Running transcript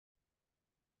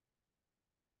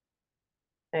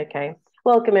Okay.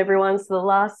 Welcome everyone to the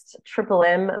last Triple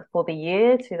M for the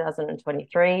year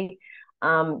 2023.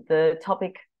 The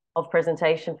topic of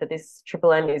presentation for this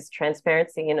Triple M is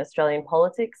transparency in Australian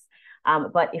politics.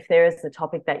 But if there is a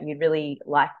topic that you'd really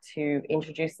like to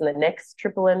introduce in the next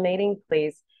Triple M meeting,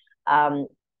 please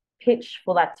pitch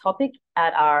for that topic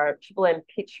at our Triple M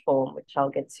pitch form, which I'll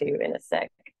get to in a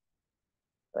sec.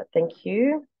 But thank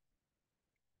you.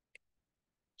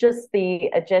 Just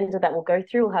the agenda that we'll go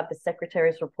through, we'll have the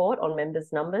Secretary's report on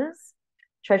members' numbers,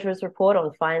 Treasurer's report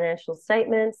on financial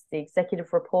statements, the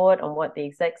Executive report on what the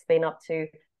exec's been up to,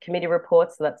 committee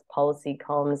reports, so that's policy,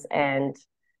 comms, and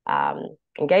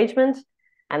engagement,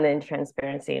 and then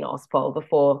transparency and OSPOL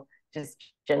before just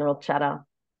general chatter.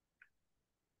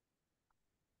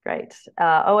 Great.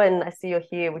 Owen, I see you're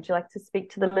here. Would you like to speak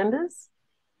to the members?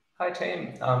 Hi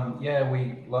team. Yeah,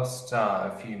 we lost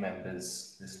a few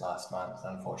members this last month,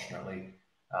 unfortunately.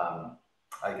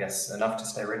 I guess enough to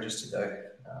stay registered though.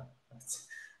 That's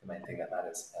the main thing that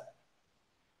matters.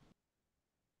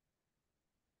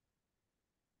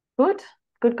 Good,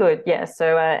 good, good. Yeah.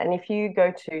 So, and if you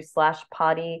go to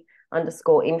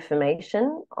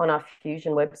 /party_information on our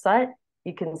Fusion website,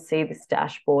 you can see this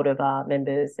dashboard of our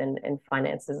members and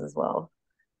finances as well.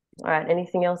 All right.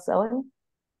 Anything else, Owen?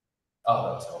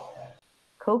 Oh, that's all.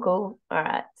 Cool, cool. All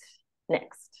right.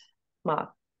 Next, Mark.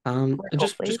 And Report,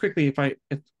 just please. quickly, if am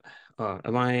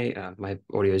I my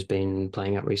audio's been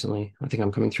playing up recently. I think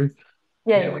I'm coming through.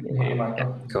 Yeah, we can hear you, Yeah,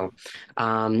 Michael. cool.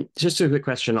 Just a quick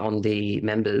question on the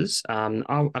members.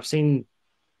 I've seen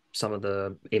some of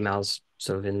the emails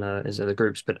sort of in the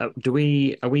groups, but are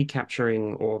we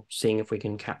capturing or seeing if we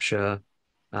can capture,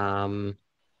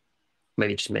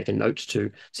 maybe just make a note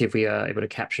to see if we are able to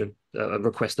capture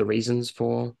request the reasons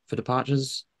for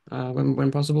departures when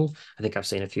possible. I think I've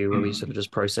seen a few where we sort of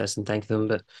just process and thank them,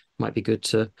 but might be good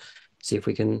to see if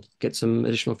we can get some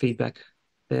additional feedback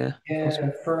there.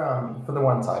 Yeah, for the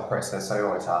ones I process, I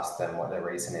always ask them what their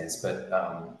reason is, but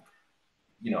I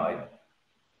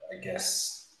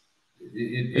guess it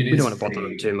We don't is want to bother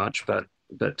them too pretty. much, but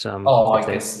Oh, if I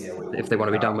they guess yeah, if we they want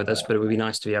to be done can't. with us, but it would be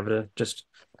nice to be able to just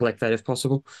collect that if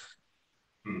possible.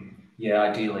 Yeah,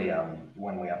 ideally,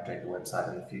 when we update the website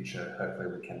in the future, hopefully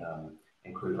we can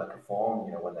include like a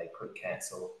form. When they click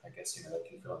cancel, I guess they can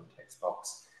fill in the text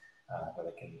box where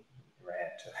they can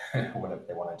rant or whatever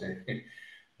they want to do.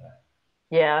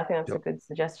 Yeah, I think that's a Sure. good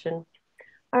suggestion.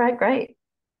 All right, great.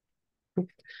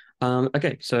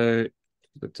 Okay, so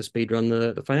look to speed run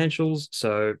the financials.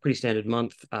 So pretty standard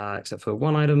month, except for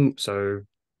one item. So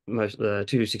most the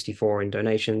 264 in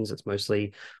donations. It's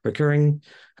mostly recurring,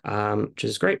 which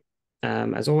is great,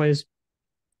 as always.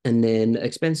 And then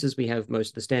expenses, we have most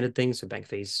of the standard things. So bank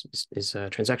fees is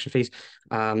transaction fees.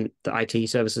 The IT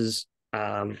services,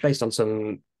 based on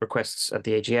some requests at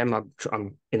the AGM,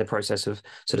 I'm in the process of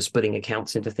sort of splitting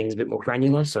accounts into things a bit more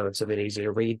granular, so it's a bit easier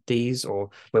to read these, or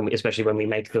especially when we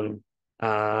make them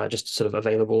just sort of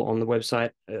available on the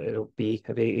website, it'll be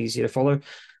a bit easier to follow.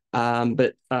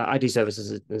 But IT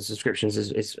services and subscriptions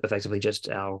is effectively just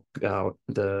the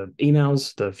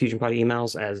emails, the Fusion Party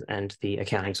emails, and the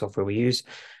accounting software we use.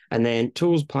 And then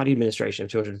tools party administration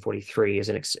of 243 is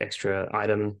an extra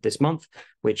item this month,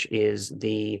 which is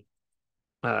the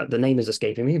name is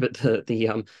escaping me, but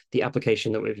the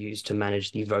application that we've used to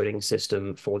manage the voting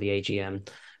system for the AGM.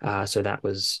 So that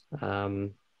was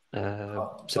sort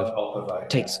of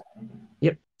takes.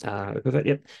 Yeah. Yep.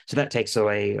 Yep. So that takes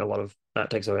away a lot of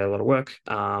work.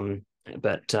 Yeah,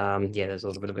 there's a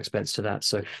little bit of expense to that.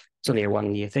 So it's only a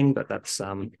 1 year thing, but that's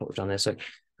what we've done there. So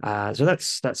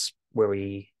that's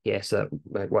where so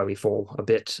why we fall a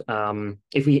bit.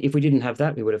 If we didn't have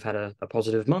that, we would have had a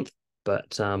positive month.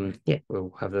 But yeah,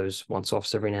 we'll have those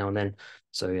once-offs every now and then.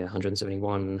 So yeah,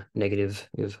 171 negative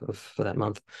for that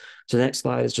month. So the next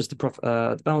slide is just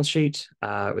the balance sheet,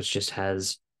 which just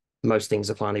has most things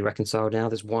are finally reconciled now.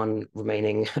 There's one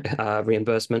remaining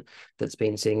reimbursement that's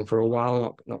been sitting for a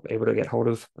while, not able to get hold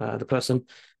of the person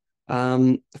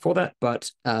for that.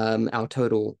 But our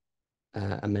total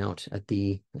amount at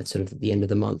sort of the end of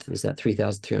the month is that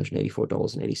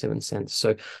 $3,384.87.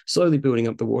 So slowly building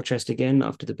up the war chest again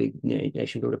after the big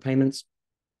nation builder payments.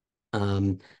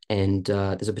 And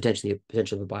there's a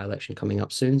potential of a by-election coming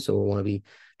up soon, so we'll want to be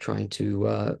trying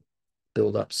to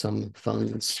build up some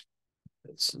funds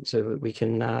so that we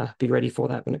can be ready for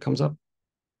that when it comes up.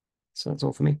 So that's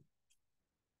all for me.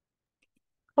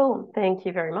 Cool. Thank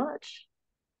you very much.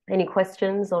 Any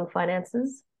questions on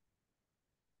finances?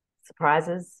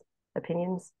 Surprises,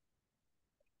 opinions?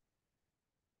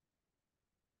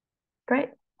 Great.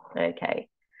 Okay.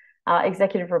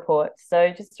 Executive report.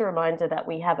 So just a reminder that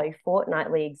we have a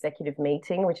fortnightly executive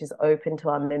meeting, which is open to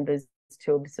our members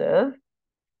to observe.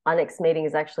 Our next meeting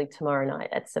is actually tomorrow night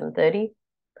at 7:30.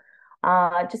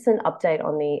 Just an update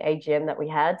on the AGM that we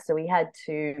had. So we had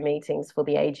 2 meetings for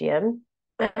the AGM.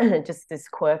 Just this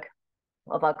quirk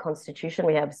of our constitution,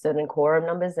 we have certain quorum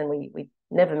numbers and we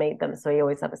never meet them, so we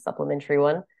always have a supplementary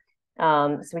one.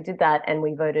 So we did that and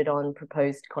we voted on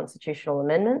proposed constitutional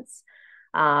amendments.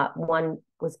 One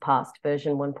was passed,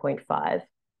 version 1.5.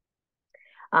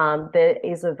 There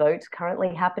is a vote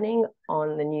currently happening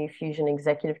on the new Fusion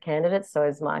executive candidates. So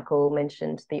as Michael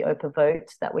mentioned, the OPA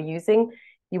vote that we're using,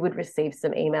 you would receive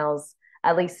some emails,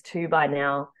 at least 2 by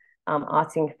now,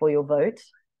 asking for your vote.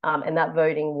 And that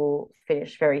voting will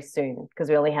finish very soon because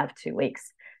we only have 2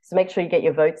 weeks. So make sure you get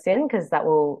your votes in because that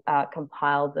will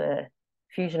compile the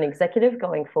Fusion executive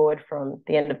going forward from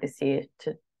the end of this year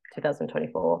to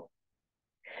 2024.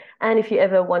 And if you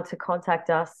ever want to contact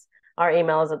us, our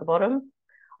email is at the bottom.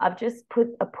 I've just put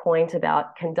a point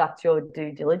about conduct your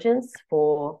due diligence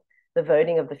for the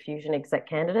voting of the Fusion exec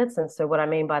candidates. And so what I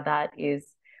mean by that is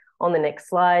on the next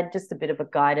slide, just a bit of a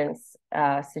guidance,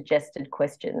 suggested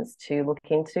questions to look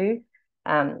into,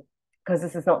 because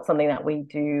this is not something that we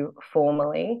do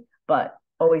formally, but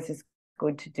always is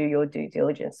good to do your due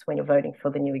diligence when you're voting for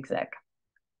the new exec.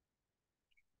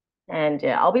 And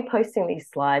yeah, I'll be posting these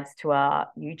slides to our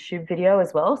YouTube video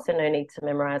as well, so no need to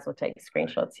memorize or take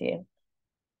screenshots here.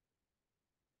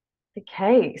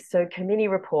 Okay, so committee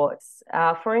reports.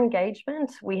 For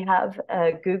engagement, we have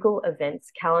a Google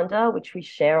Events calendar, which we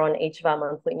share on each of our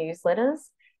monthly newsletters.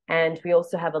 And we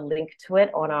also have a link to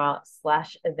it on our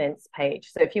 /events page.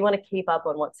 So if you want to keep up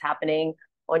on what's happening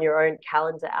on your own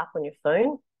calendar app on your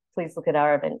phone, please look at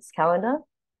our events calendar.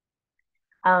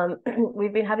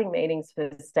 We've been having meetings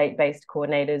for state-based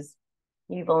coordinators,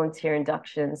 new volunteer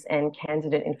inductions, and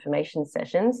candidate information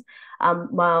sessions.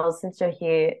 Miles, since you're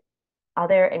here, are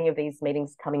there any of these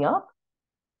meetings coming up?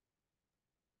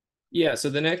 Yeah, so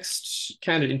the next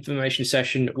candidate information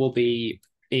session will be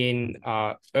in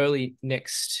early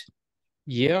next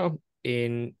year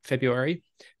in February,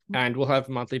 and we'll have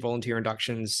monthly volunteer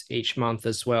inductions each month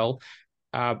as well.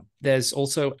 There's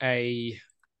also a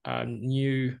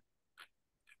new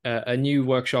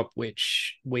workshop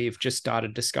which we've just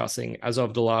started discussing as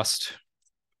of the last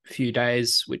few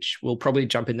days, which will probably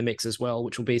jump in the mix as well,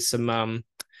 which will be some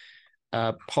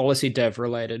policy dev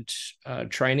related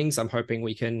trainings. I'm hoping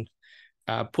we can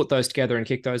put those together and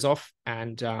kick those off,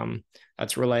 and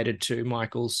that's related to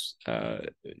Michael's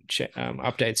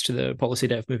updates to the policy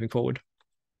dev moving forward.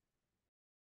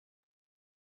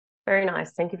 Very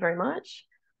nice, thank you very much.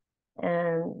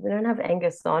 And we don't have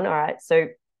Angus on. All right, so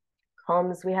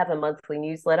comms, we have a monthly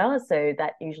newsletter, so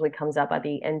that usually comes out by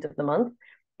the end of the month.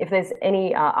 If there's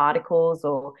any articles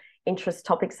or interest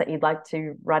topics that you'd like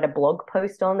to write a blog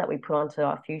post on that we put onto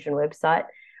our Fusion website,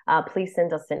 please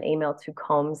send us an email to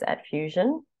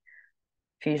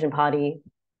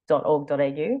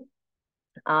comms@fusionparty.org.au.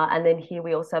 And then here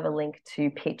we also have a link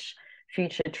to pitch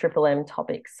future M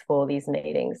topics for these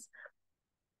meetings.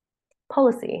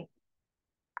 Policy.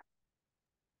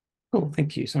 Cool,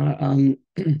 thank you. So,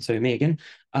 so me again.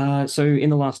 So in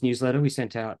the last newsletter, we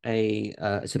sent out a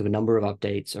sort of a number of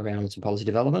updates around some policy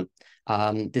development.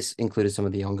 This included some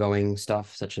of the ongoing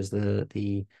stuff, such as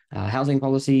the housing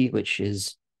policy, which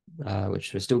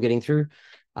we're still getting through.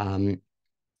 So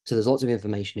there's lots of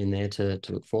information in there to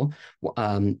look for.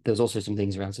 There's also some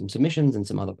things around some submissions and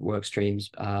some other work streams.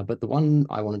 But the one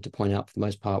I wanted to point out for the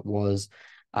most part was,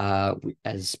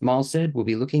 as Miles said, we'll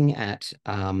be looking at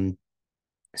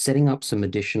setting up some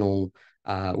additional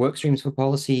work streams for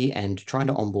policy and trying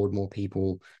to onboard more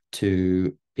people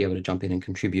to be able to jump in and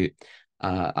contribute.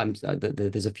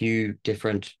 There's a few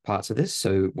different parts of this.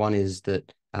 So one is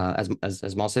that, as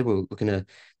Miles said, we're looking to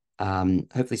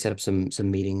hopefully set up some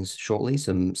meetings shortly,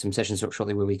 some sessions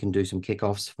shortly where we can do some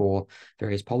kickoffs for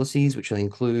various policies, which will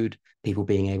include people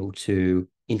being able to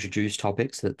introduce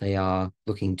topics that they are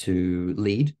looking to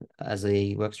lead as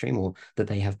a work stream or that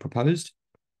they have proposed.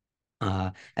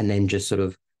 And then just sort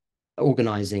of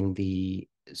organizing the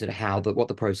sort of what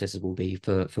the processes will be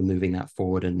for moving that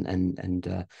forward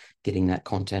and getting that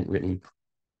content written.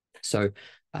 So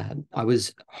I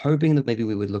was hoping that maybe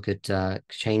we would look at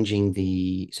changing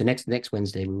so next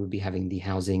Wednesday we would be having the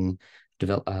housing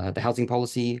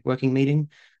policy working meeting.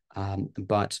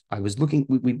 But I was looking,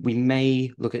 we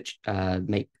may look at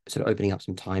sort of opening up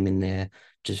some time in there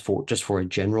just for a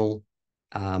general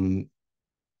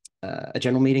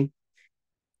meeting.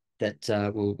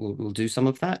 That we'll do some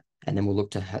of that, and then we'll look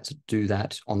to do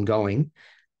that ongoing.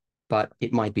 but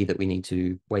it might be that we need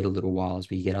to wait a little while as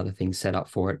we get other things set up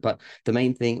for it. But the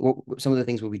main thing, some of the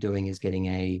things we'll be doing is getting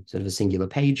a sort of a singular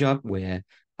page up where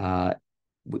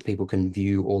people can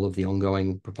view all of the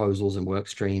ongoing proposals and work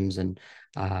streams, and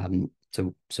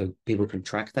so people can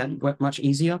track that much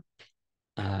easier.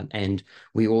 And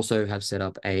we also have set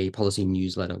up a policy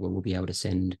newsletter where we'll be able to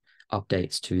send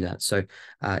updates to that. So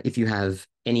if you have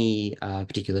any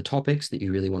particular topics that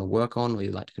you really want to work on or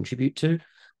you'd like to contribute to,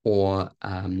 or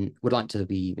would like to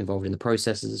be involved in the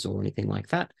processes or anything like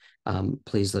that,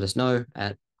 please let us know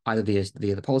at either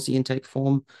via the policy intake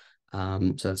form.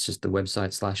 So that's just the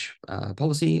website /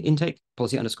 policy intake,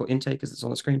 policy_intake as it's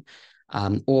on the screen,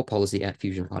 or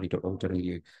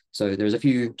policy@fusionparty.org.au. So there's a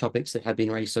few topics that have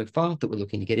been raised so far that we're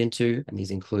looking to get into, and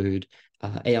these include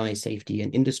AI safety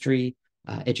and industry,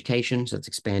 education, so that's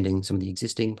expanding some of the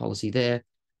existing policy there,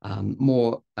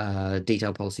 more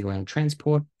detailed policy around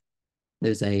transport.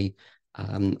 There's a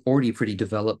already pretty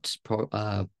developed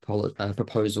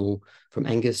proposal from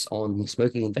Angus on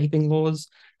smoking and vaping laws,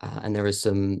 and there is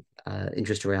some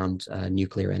interest around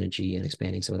nuclear energy and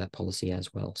expanding some of that policy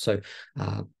as well. So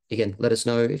again, let us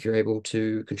know if you're able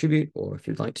to contribute or if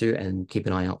you'd like to, and keep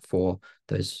an eye out for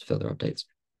those further updates.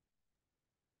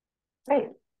 Great.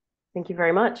 Thank you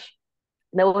very much.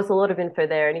 There was a lot of info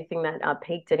there. Anything that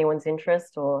piqued anyone's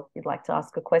interest, or you'd like to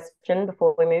ask a question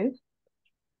before we move?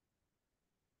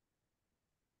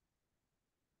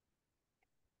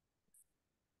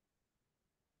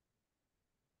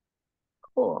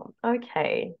 Cool.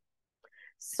 Okay.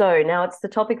 So now it's the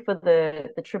topic for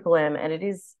the Triple M, and it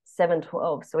is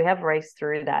 7:12. So we have raced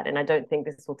through that, and I don't think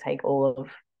this will take all of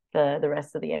the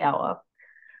rest of the hour.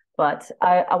 But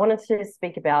I wanted to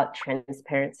speak about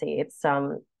transparency. It's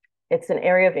an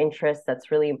area of interest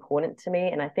that's really important to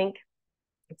me, and I think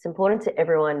it's important to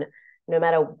everyone, no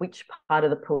matter which part of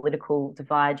the political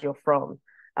divide you're from.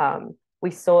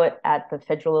 We saw it at the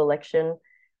federal election.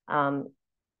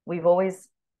 I've always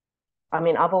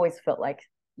felt like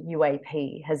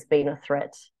UAP has been a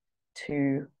threat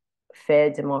to fair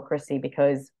democracy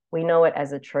because we know it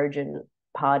as a Trojan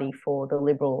party for the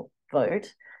Liberal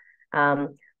vote.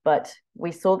 But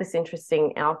we saw this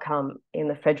interesting outcome in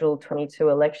the federal 22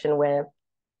 election where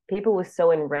people were so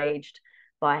enraged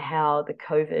by how the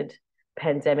COVID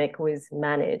pandemic was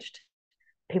managed.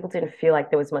 People didn't feel like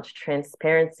there was much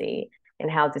transparency in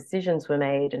how decisions were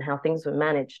made and how things were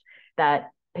managed,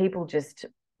 that people just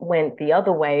went the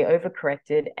other way,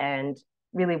 overcorrected, and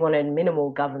really wanted minimal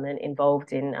government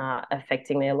involved in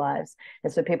affecting their lives.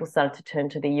 And so people started to turn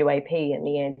to the UAP and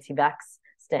the anti-vax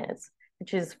stance,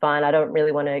 which is fine. I don't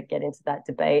really want to get into that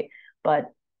debate.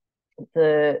 But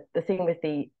the thing with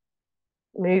the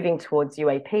moving towards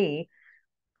UAP,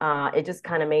 it just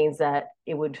kind of means that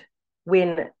it would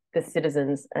win the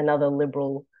citizens another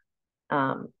liberal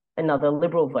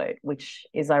vote, which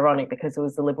is ironic because it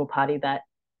was the Liberal Party that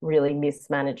really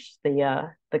mismanaged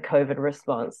the COVID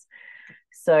response.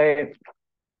 So,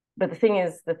 but the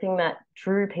thing that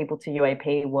drew people to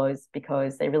UAP was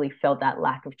because they really felt that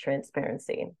lack of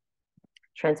transparency.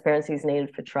 Transparency is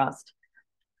needed for trust.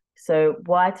 So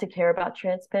why to care about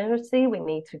transparency? We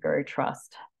need to grow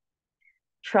trust.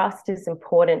 Trust is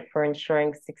important for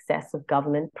ensuring success of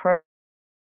government programs.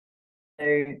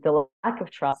 So the lack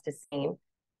of trust is seen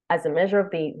as a measure of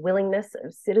the willingness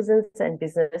of citizens and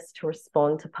business to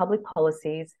respond to public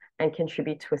policies and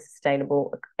contribute to a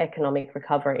sustainable economic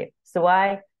recovery. So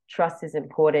why trust is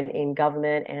important in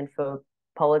government and for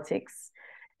politics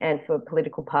and for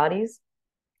political parties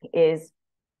is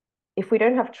if we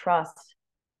don't have trust,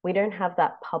 we don't have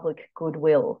that public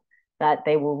goodwill that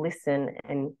they will listen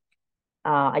and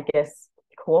I guess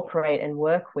cooperate and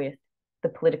work with the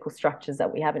political structures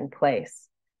that we have in place.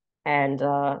 And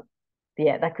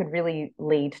yeah, that could really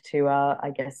lead to,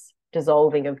 I guess,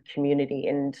 dissolving of community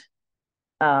and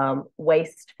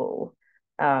wasteful,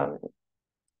 a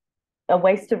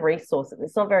waste of resources.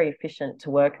 It's not very efficient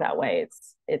to work that way.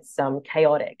 It's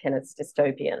chaotic and it's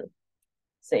dystopian.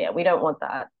 So yeah, we don't want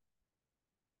that.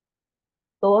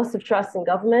 The loss of trust in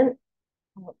government.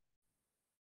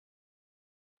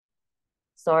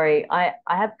 Sorry, I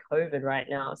have COVID right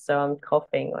now, so I'm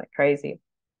coughing like crazy.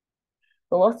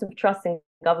 The loss of trust in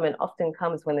government often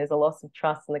comes when there's a loss of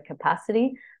trust in the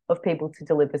capacity of people to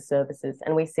deliver services.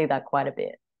 And we see that quite a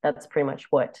bit. That's pretty much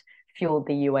what fueled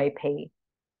the UAP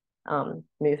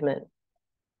movement.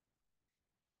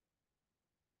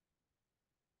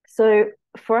 So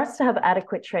for us to have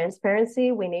adequate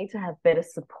transparency, we need to have better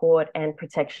support and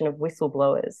protection of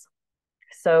whistleblowers.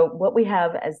 So what we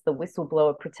have as the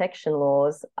whistleblower protection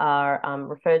laws are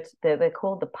referred to, they're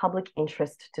called the Public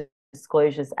Interest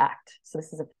Disclosures Act. So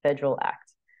this is a federal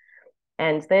act.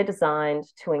 and they're designed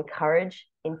to encourage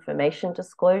information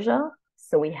disclosure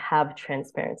so we have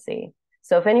transparency.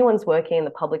 So if anyone's working in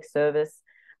the public service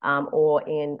or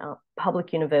in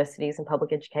public universities and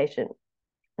public education,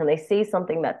 and they see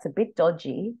something that's a bit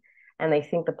dodgy, and they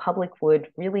think the public would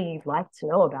really like to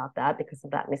know about that because of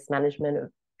that mismanagement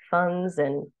of funds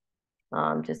and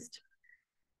just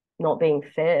not being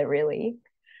fair, really.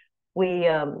 We,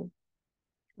 oh,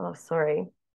 sorry.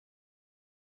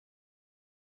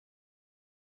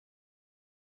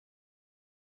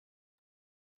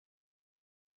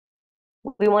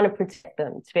 We want to protect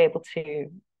them to be able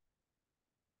to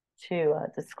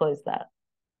disclose that.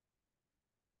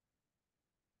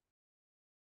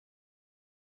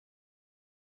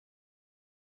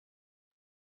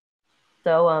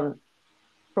 So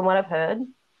from what I've heard,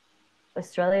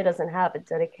 Australia doesn't have a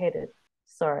dedicated,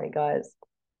 sorry guys,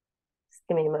 just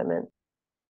give me a moment.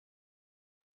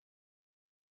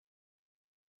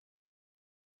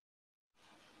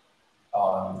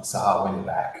 Sahar, when you're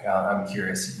back, I'm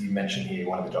curious, you mentioned here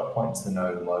one of the dot points, the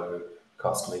no low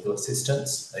cost legal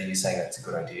assistance. Are you saying that's a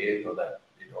good idea or that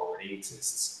it already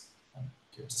exists? I'm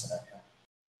curious to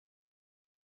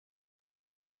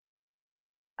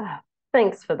know.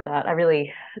 Thanks for that. I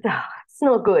really, it's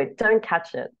not good. Don't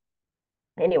catch it.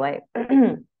 Anyway,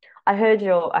 I heard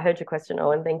your question,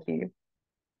 Owen. Thank you.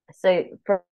 So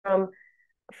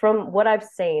from what I've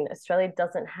seen, Australia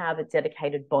doesn't have a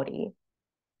dedicated body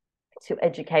to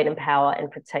educate, empower, and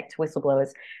protect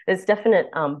whistleblowers. There's definite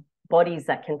bodies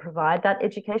that can provide that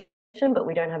education, but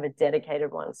we don't have a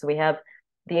dedicated one. So we have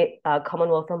the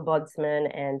Commonwealth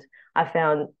Ombudsman, and I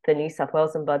found the New South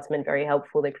Wales Ombudsman very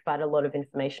helpful. They provide a lot of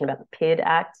information about the PID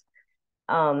Act.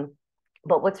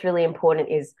 But what's really important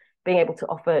is being able to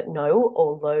offer no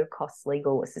or low cost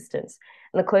legal assistance.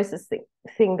 And the closest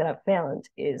thing that I've found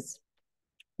is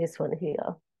this one here.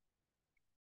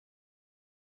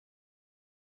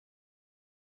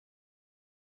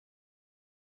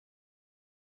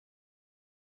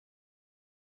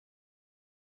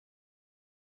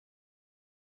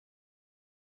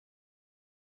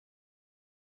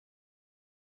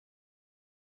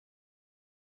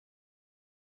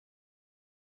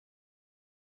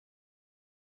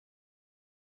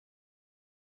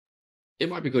 It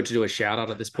might be good to do a shout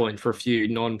out at this point for a few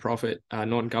non-profit,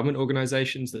 non-government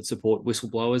organizations that support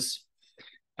whistleblowers.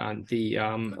 And the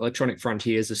Electronic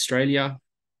Frontiers Australia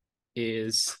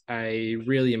is a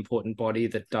really important body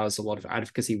that does a lot of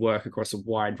advocacy work across a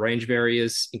wide range of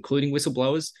areas, including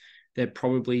whistleblowers. They're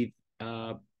probably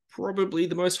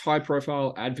the most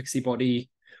high-profile advocacy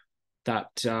body that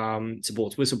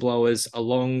supports whistleblowers,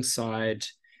 alongside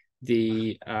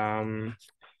the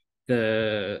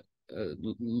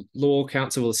Law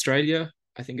Council of Australia,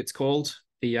 I think it's called,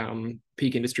 the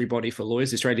peak industry body for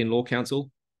lawyers, the Australian Law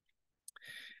Council,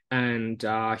 and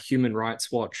Human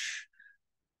Rights Watch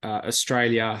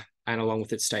Australia, and along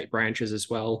with its state branches as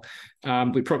well.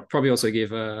 We probably also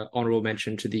give an honourable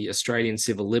mention to the Australian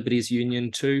Civil Liberties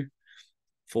Union too,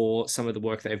 for some of the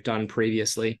work they've done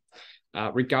previously.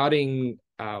 Regarding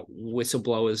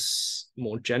whistleblowers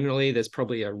more generally, there's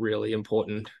probably a really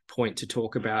important point to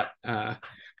talk about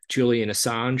Julian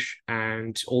Assange.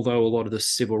 And although a lot of the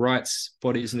civil rights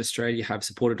bodies in Australia have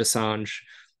supported Assange,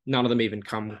 none of them even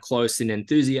come close in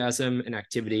enthusiasm and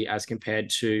activity as compared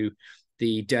to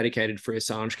the dedicated Free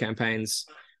Assange campaigns,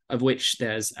 of which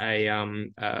there's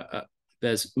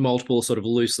there's multiple sort of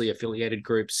loosely affiliated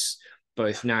groups,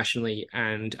 both nationally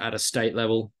and at a state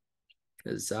level.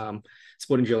 As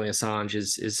supporting Julian Assange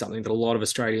is something that a lot of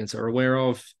Australians are aware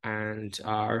of and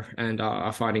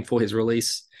are fighting for his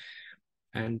release.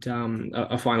 And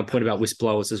a final point about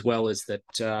whistleblowers as well is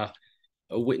that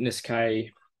Witness K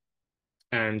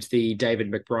and the David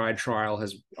McBride trial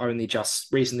has only just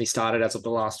recently started, as of the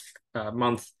last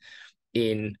month,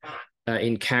 in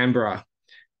Canberra,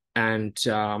 and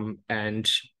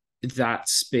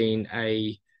that's been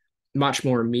a much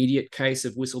more immediate case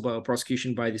of whistleblower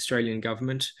prosecution by the Australian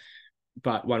government,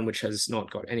 but one which has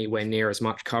not got anywhere near as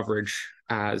much coverage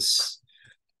as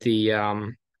the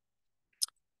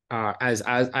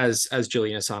as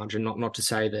Julian Assange. And not to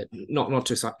say that, not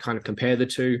to kind of compare the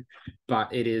two,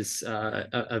 but it is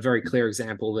a very clear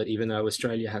example that even though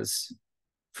Australia has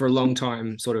for a long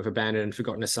time sort of abandoned and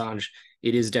forgotten Assange,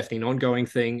 it is definitely an ongoing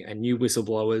thing, and new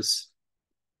whistleblowers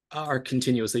are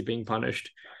continuously being punished.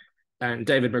 And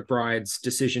David McBride's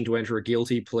decision to enter a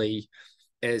guilty plea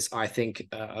is, I think,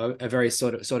 a very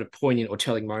sort of poignant or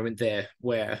telling moment there,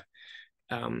 where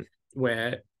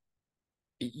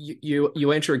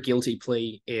you enter a guilty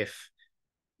plea if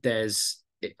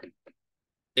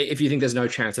you think there's no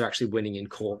chance of actually winning in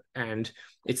court, and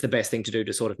it's the best thing to do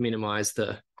to sort of minimize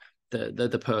the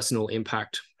the personal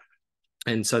impact.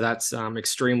 And so that's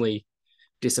extremely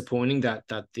disappointing that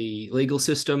the legal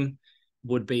system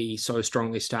would be so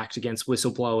strongly stacked against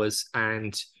whistleblowers.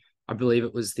 And I believe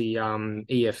it was the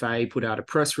EFA put out a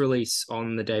press release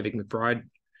on the David McBride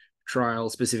trial,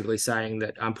 specifically saying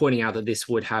that, pointing out that this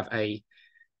would have a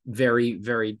very,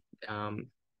 very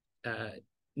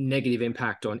negative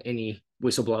impact on any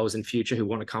whistleblowers in future who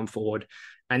want to come forward.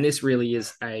 And this really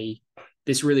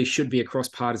should be a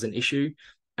cross-partisan issue,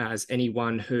 as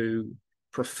anyone who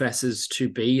professes to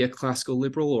be a classical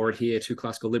liberal or adhere to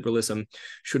classical liberalism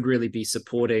should really be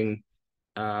supporting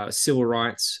civil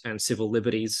rights and civil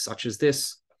liberties such as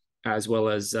this, as well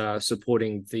as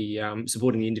supporting the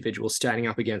individual standing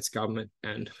up against government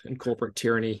and corporate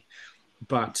tyranny.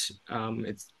 But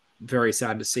it's very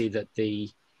sad to see that the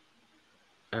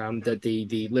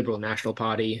Liberal National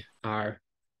Party are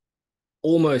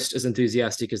almost as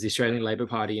enthusiastic as the Australian Labor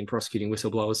Party in prosecuting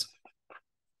whistleblowers.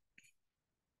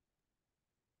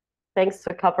 Thanks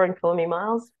for covering for me,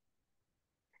 Miles.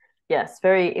 Yes,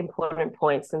 very important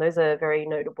points. And those are very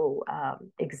notable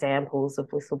examples of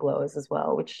whistleblowers as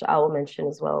well, which I will mention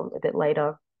as well a bit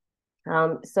later.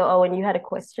 So, Owen, you had a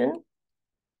question?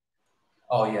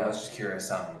 Oh, yeah, I was just curious.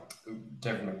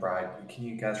 David McBride, can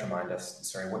you guys remind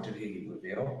us, sorry, what did he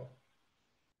reveal?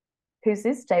 Who's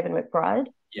this, David McBride?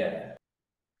 Yeah.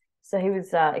 So he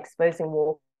was exposing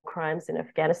war crimes in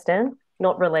Afghanistan,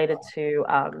 not related to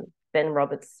Ben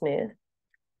Roberts-Smith,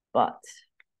 but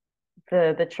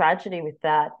the tragedy with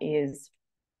that is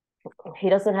he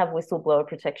doesn't have whistleblower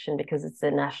protection because it's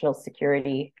a national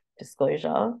security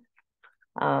disclosure.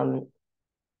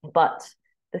 But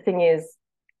the thing is,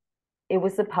 it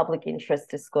was a public interest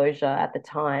disclosure at the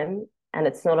time, and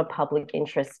it's not a public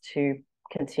interest to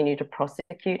continue to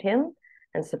prosecute him.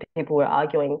 And so people were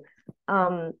arguing,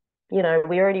 we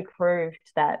already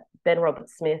proved that Ben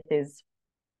Roberts-Smith is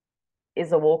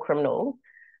a war criminal.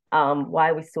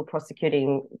 Why are we still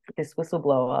prosecuting this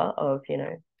whistleblower of,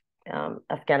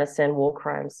 Afghanistan war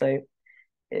crimes? So,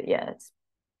 yeah, it's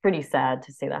pretty sad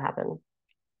to see that happen.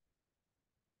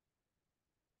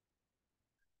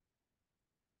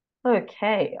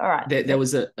 Okay, all right. There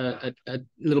was a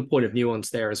little point of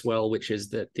nuance there as well, which is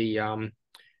that the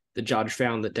judge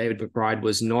found that David McBride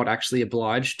was not actually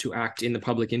obliged to act in the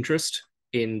public interest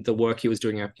in the work he was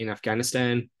doing in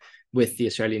Afghanistan with the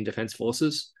Australian Defence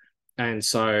Forces. And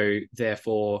so,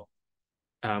 therefore,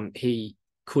 he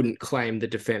couldn't claim the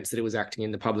defence that it was acting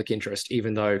in the public interest,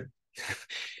 even though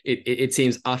it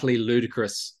seems utterly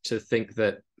ludicrous to think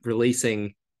that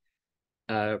releasing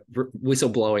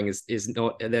whistleblowing is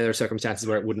not, there are circumstances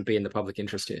where it wouldn't be in the public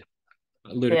interest here.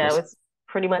 Ludicrous. Yeah, it was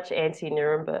pretty much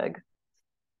anti-Nuremberg.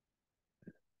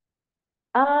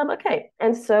 Okay,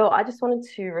 and so I just wanted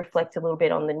to reflect a little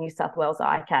bit on the New South Wales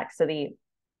ICAC. So the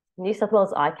New South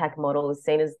Wales ICAC model is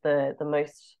seen as the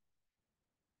most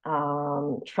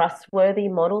trustworthy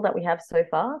model that we have so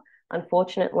far.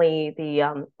 Unfortunately,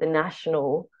 the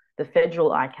federal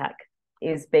ICAC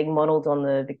is being modelled on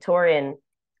the Victorian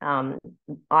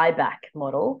IBAC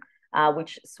model,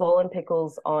 which Swollen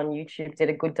Pickles on YouTube did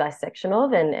a good dissection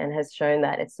of, and has shown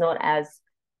that it's not as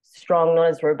strong, not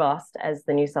as robust as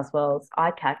the New South Wales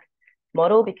ICAC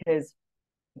model, because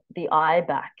the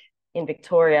IBAC in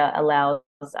Victoria allows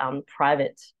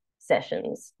private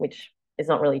sessions, which is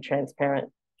not really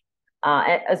transparent,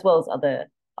 as well as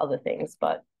other things.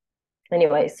 But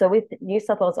anyway, so with New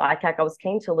South Wales ICAC, I was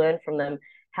keen to learn from them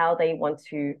how they want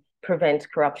to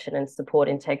prevent corruption and support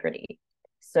integrity.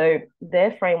 So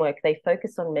their framework, they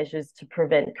focus on measures to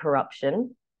prevent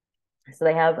corruption. So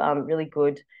they have really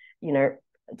good,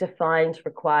 defined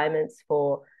requirements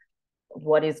for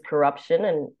what is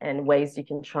corruption and ways you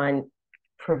can try and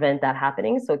prevent that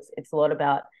happening. So it's a lot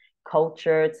about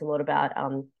culture. It's a lot about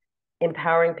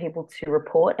empowering people to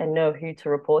report and know who to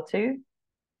report to.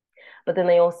 But then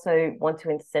they also want to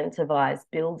incentivize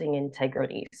building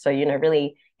integrity. So,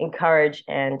 really encourage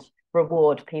and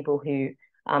reward people who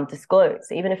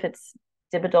disclose, even if it's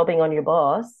dibber-dobbing on your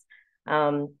boss.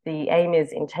 The aim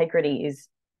is integrity is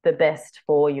the best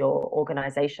for your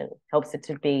organization, helps it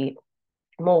to be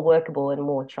more workable and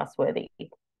more trustworthy.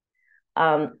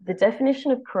 The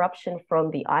definition of corruption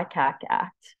from the ICAC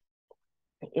Act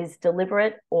is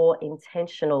deliberate or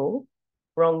intentional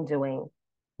wrongdoing,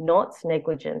 not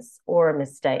negligence or a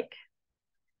mistake,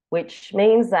 which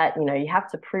means that, you have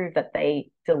to prove that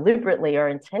they deliberately or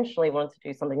intentionally wanted to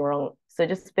do something wrong. So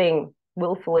just being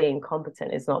willfully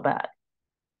incompetent is not bad.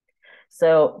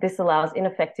 So this allows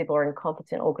ineffective or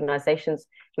incompetent organizations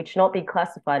which not be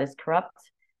classified as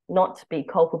corrupt, not to be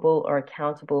culpable or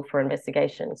accountable for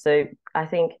investigation. So I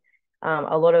think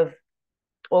a lot of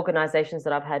organizations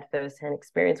that I've had firsthand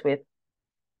experience with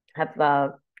have,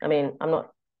 I mean, I'm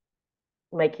not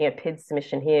making a PID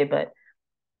submission here, but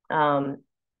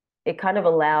it kind of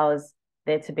allows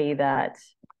there to be that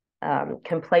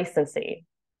complacency.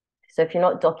 So if you're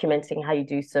not documenting how you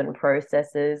do certain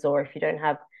processes, or if you don't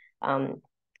have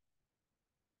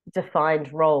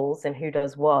defined roles and who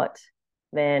does what,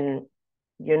 then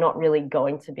you're not really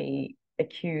going to be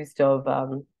accused of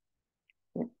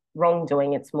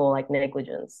wrongdoing. It's more like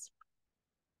negligence.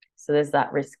 So there's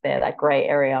that risk there, that gray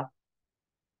area.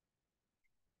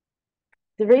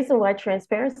 The reason why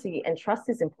transparency and trust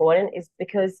is important is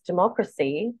because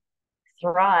democracy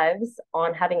thrives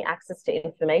on having access to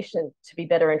information to be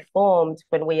better informed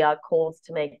when we are called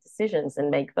to make decisions and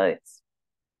make votes.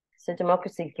 So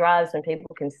democracy thrives when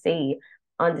people can see,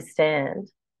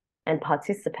 understand, and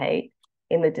participate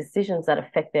in the decisions that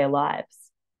affect their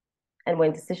lives. And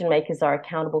when decision makers are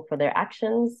accountable for their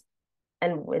actions,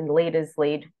 and when leaders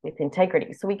lead with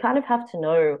integrity. So we kind of have to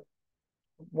know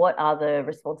what are the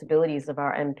responsibilities of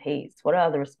our MPs? What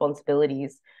are the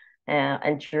responsibilities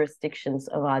and jurisdictions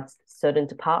of our certain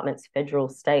departments, federal,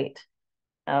 state,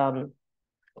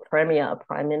 premier,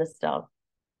 prime minister?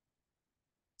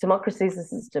 Democracy is a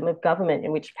system of government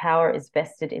in which power is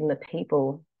vested in the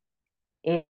people,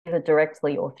 either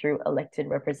directly or through elected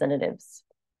representatives.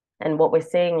 And what we're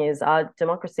seeing is our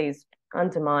democracy is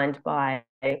undermined by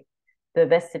the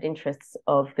vested interests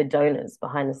of the donors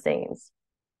behind the scenes.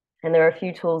 And there are a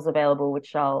few tools available,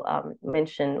 which I'll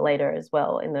mention later as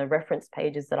well in the reference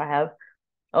pages that I have,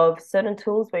 of certain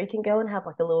tools where you can go and have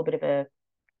like a little bit of a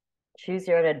choose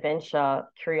your own adventure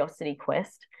curiosity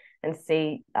quest and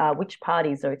see which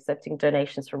parties are accepting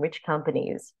donations from which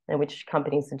companies and which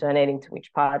companies are donating to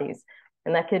which parties.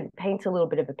 And that could paint a little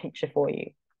bit of a picture for you.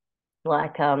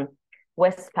 Like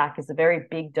Westpac is a very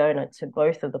big donor to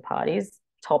both of the parties,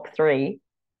 top three.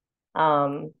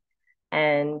 And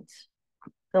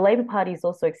the Labor Party has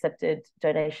also accepted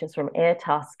donations from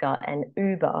Airtasker and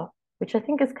Uber, which I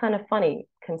think is kind of funny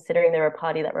considering they're a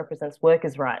party that represents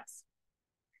workers' rights.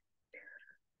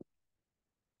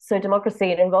 So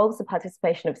democracy, it involves the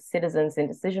participation of citizens in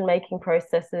decision-making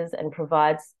processes and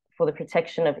provides for the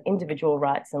protection of individual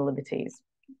rights and liberties.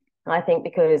 I think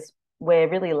because we're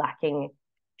really lacking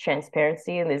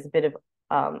transparency and there's a bit of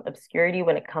obscurity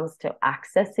when it comes to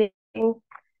accessing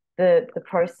the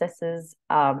processes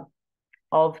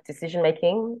of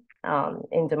decision-making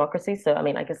in democracy. So, I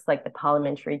mean, I guess like the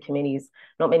parliamentary committees,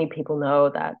 not many people know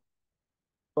that,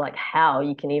 like how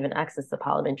you can even access the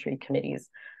parliamentary committees.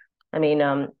 I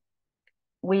mean,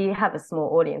 we have a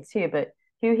small audience here, but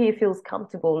who here feels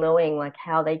comfortable knowing like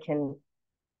how they can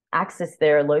access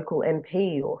their local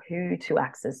MP or who to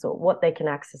access or what they can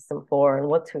access them for and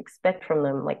what to expect from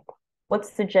them? Like,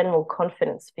 what's the general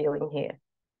confidence feeling here?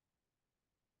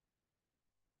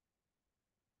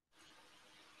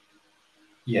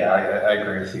 Yeah, I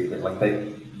agree with you that like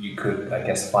you could, I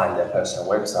guess, find their personal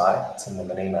website, send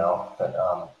them an email, but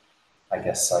I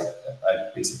guess like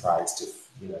I'd be surprised if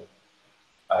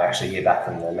I actually hear back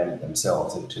from them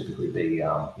themselves. It would typically be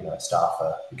a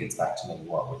staffer who gets back to me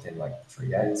within like 3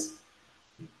 days.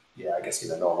 Yeah, I guess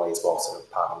normally as well, sort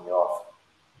of palming you off.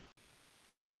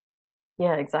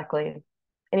 Yeah, exactly.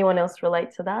 Anyone else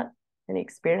relate to that? Any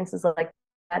experiences like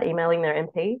that, emailing their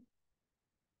MP?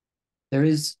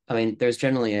 There's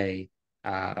generally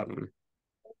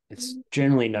it's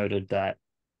generally noted that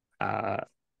a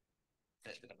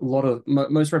lot of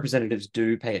most representatives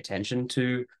do pay attention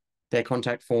to their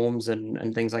contact forms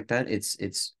and things like that.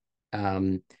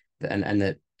 And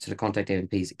that sort of contacting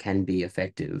MPs can be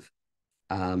effective.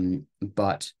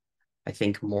 But I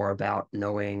think more about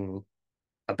knowing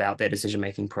about their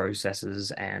decision-making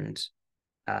processes and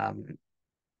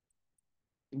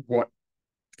what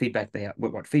feedback they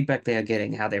are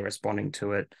getting, how they're responding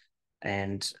to it.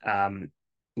 And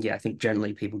I think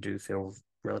generally people do feel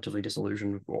relatively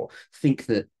disillusioned or think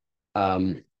that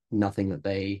nothing that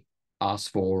they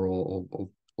ask for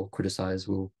or criticize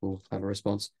will have a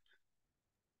response.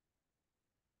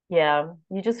 Yeah,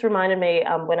 you just reminded me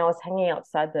when I was hanging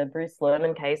outside the Bruce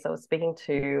Lerman case, I was speaking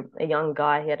to a young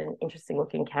guy. He had an interesting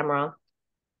looking camera,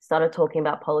 started talking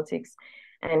about politics,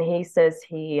 and he says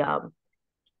he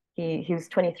was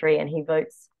 23 and he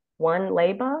votes 1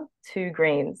 Labor, 2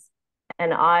 Greens.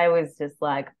 And I was just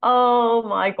like, oh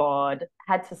my God,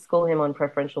 had to school him on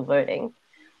preferential voting.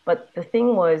 But the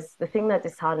thing that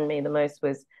disheartened me the most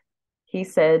was he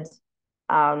said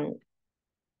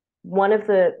one of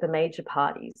the major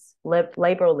parties,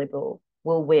 Labor or Liberal,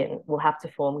 will win, will have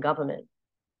to form government.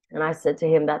 And I said to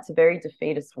him, that's a very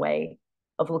defeatist way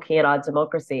of looking at our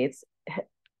democracy.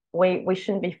 We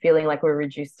shouldn't be feeling like we're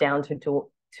reduced down to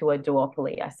to a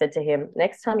duopoly. I said to him,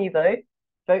 next time you vote,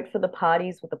 vote for the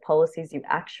parties with the policies you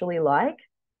actually like,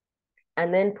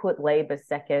 and then put Labor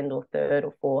second or third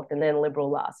or fourth, and then Liberal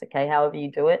last, okay, however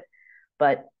you do it.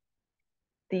 But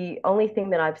the only thing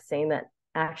that I've seen that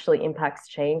actually impacts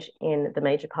change in the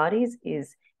major parties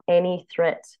is any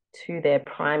threat to their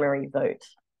primary vote.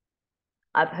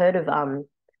 I've heard of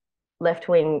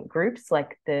left-wing groups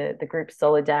like the group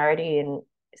Solidarity in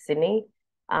Sydney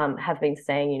have been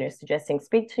saying, you know, suggesting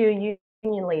speak to your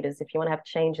union leaders if you want to have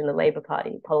change in the Labor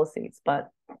Party policies. But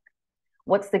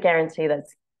what's the guarantee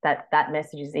that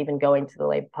message is even going to the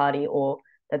Labor Party or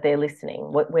that they're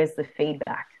listening? Where's the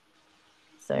feedback?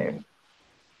 So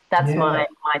that's my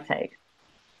take.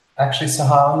 Actually,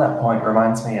 Sahar, on that point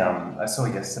reminds me, I saw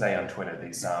yesterday on Twitter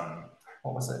these,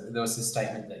 what was it? There was a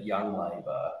statement that Young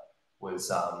Labor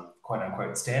was, quote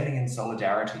unquote, standing in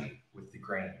solidarity with the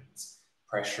Greens,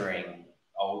 pressuring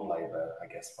old Labor, I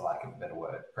guess, for lack of a better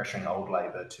word, pressuring old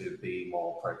Labor to be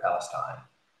more pro-Palestine.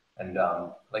 And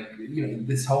like, you know,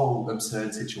 this whole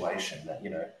absurd situation that, you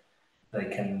know, they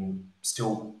can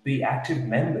still be active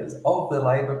members of the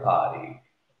Labor Party,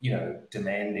 you know,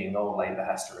 demanding, oh, Labor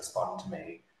has to respond to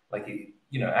me. Like,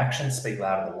 you know, actions speak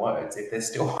louder than words. If they're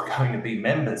still going to be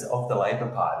members of the Labor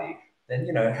Party, then,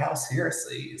 you know, how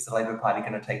seriously is the Labor Party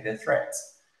going to take their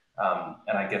threats?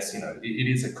 And I guess, you know, it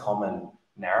is a common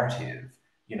narrative,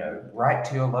 you know, write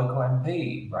to your local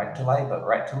MP, write to Labor,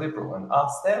 write to Liberal, and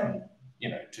ask them, you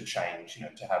know, to change, you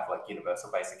know, to have like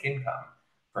universal basic income,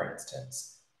 for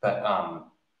instance. But,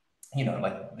 you know,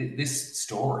 like this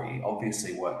story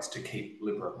obviously works to keep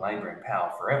Liberal and Labor in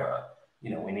power forever.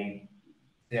 You know,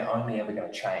 they're only ever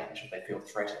going to change if they feel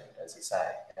threatened, as you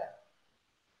say. Yeah.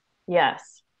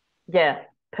 Yes. Yeah.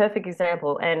 Perfect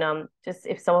example. And just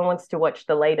if someone wants to watch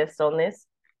the latest on this,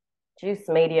 Juice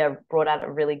Media brought out a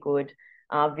really good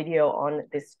video on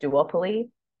this duopoly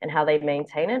and how they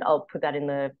maintain it. I'll put that in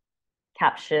the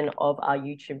caption of our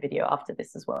YouTube video after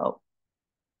this as well.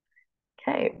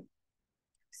 Okay.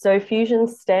 So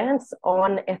Fusion's stance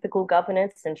on ethical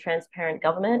governance and transparent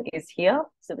government is here.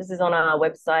 So this is on our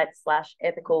website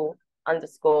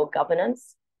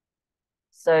 /ethical_governance.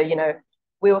 So, you know,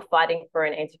 we were fighting for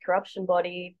an anti-corruption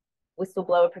body,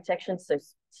 whistleblower protection, so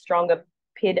stronger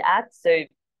PID Act. So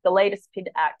the latest PID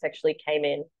Act actually came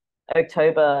in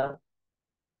October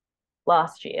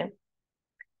last year.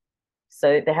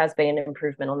 So there has been an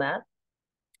improvement on that.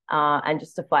 And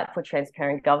just to fight for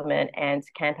transparent government and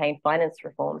campaign finance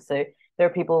reform. So there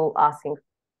are people asking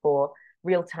for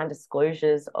real-time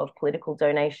disclosures of political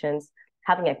donations,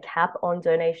 having a cap on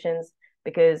donations,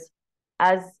 because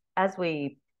as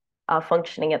we are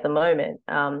functioning at the moment,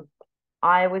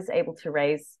 I was able to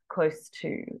raise close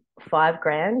to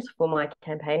 $5,000 for my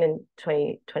campaign in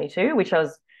 2022, which I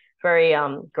was very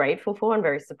grateful for and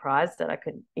very surprised that I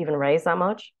could even raise that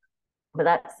much. But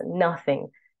that's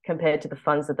nothing compared to the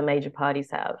funds that the major parties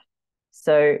have.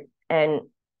 So, and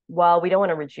while we don't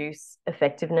want to reduce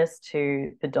effectiveness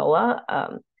to the dollar,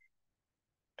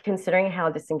 considering how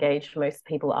disengaged most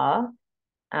people are,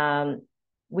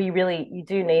 you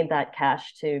do need that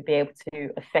cash to be able to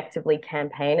effectively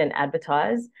campaign and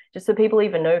advertise, just so people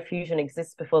even know Fusion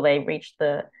exists before they reach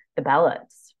the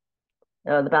ballot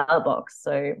box.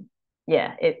 So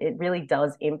yeah, it really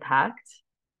does impact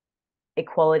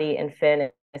equality and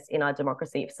fairness in our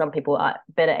democracy if some people are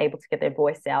better able to get their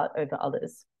voice out over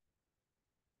others.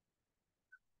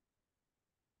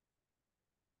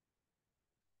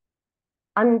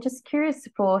 I'm just curious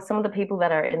for some of the people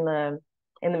that are in the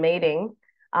meeting,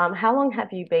 how long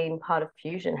have you been part of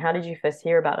Fusion? How did you first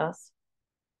hear about us?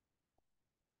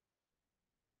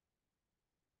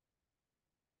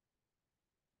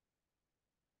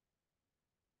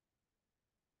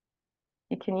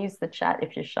 You can use the chat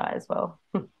if you're shy as well.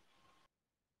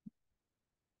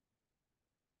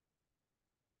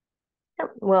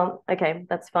 Well, okay,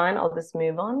 that's fine. I'll just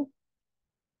move on.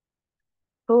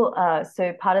 Cool.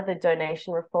 So part of the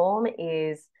donation reform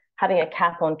is having a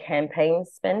cap on campaign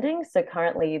spending. So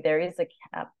currently there is a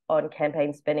cap on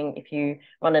campaign spending if you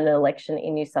run an election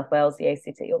in New South Wales, the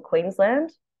ACT, or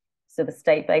Queensland, so the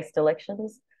state-based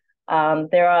elections.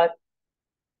 There are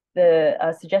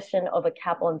the suggestion of a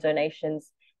cap on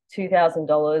donations,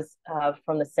 $2,000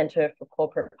 from the Centre for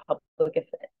Corporate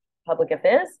Public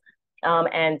Affairs,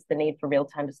 and the need for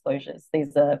real-time disclosures.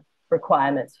 These are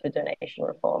requirements for donation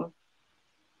reform.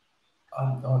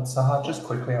 Sahar, just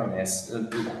quickly on this,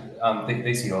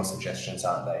 these are your suggestions,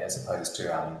 aren't they, as opposed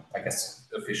to, I guess,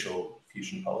 official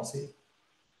Fusion policy?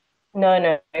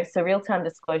 No. So real-time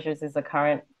disclosures is a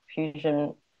current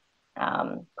Fusion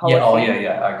policy.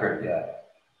 Yeah, I agree, yeah.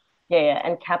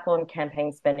 and cap on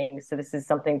campaign spending. So this is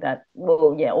something that,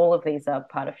 well, yeah, all of these are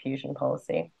part of fusion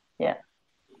policy. Yeah.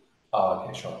 Oh,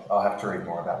 okay, sure. I'll have to read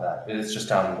more about that. It's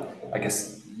just, I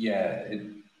guess, yeah, it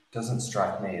doesn't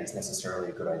strike me as necessarily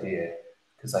a good idea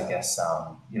because I guess,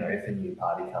 if a new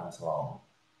party comes along,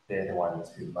 they're the ones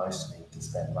who most need to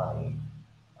spend money.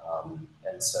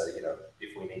 And so,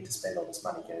 if we need to spend all this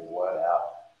money getting the word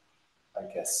out,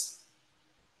 I guess,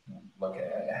 look,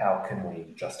 how can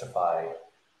we justify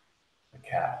the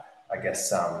cap? I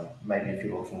guess maybe if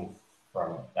you're looking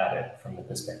at it from the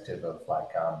perspective of like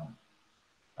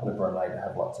Liberal and Labor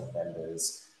have lots of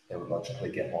members, they would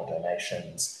logically get more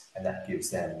donations, and that gives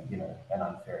them, an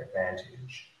unfair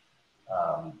advantage.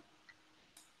 Um,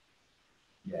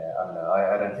 yeah, I don't know.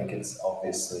 I don't think it's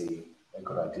obviously a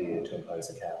good idea to impose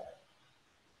a cap.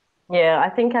 Yeah, I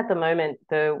think at the moment,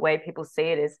 the way people see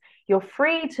it is you're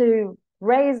free to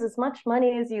raise as much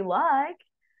money as you like.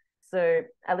 So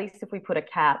at least if we put a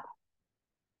cap,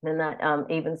 then that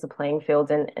evens the playing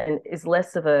field and is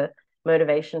less of a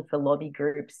motivation for lobby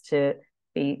groups to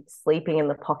be sleeping in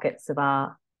the pockets of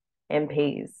our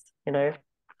MPs,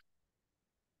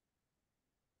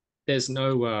 There's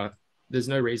no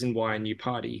reason why a new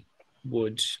party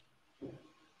would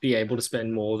be able to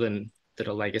spend more than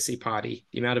a legacy party.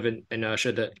 The amount of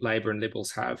inertia that Labor and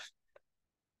Liberals have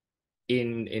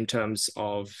in terms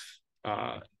of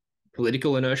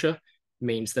political inertia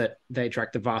means that they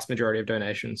attract the vast majority of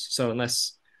donations. So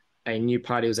unless a new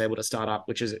party was able to start up,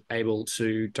 which is able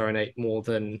to donate more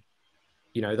than,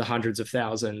 the hundreds of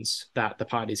thousands that the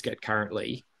parties get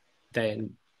currently,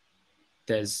 then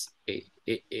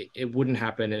it wouldn't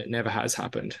happen, and it never has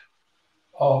happened.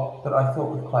 Oh, but I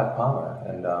thought with Clive Palmer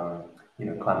and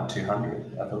Climate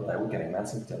 200, I thought they were getting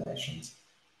massive donations.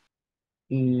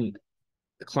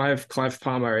 Clive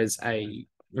Palmer is a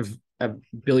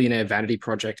billionaire vanity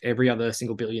project. Every other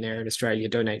single billionaire in Australia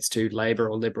donates to Labor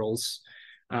or Liberals.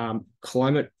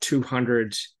 Climate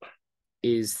 200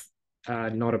 is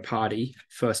not a party,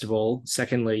 first of all.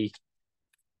 Secondly,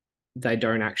 they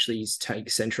don't actually take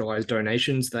centralized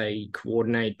donations. They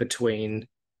coordinate between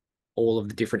all of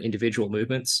the different individual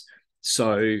movements.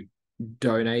 So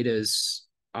donators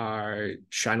are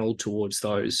channeled towards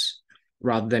those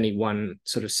rather than any one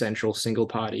sort of central single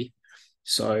party.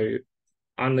 So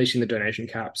unleashing the donation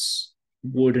caps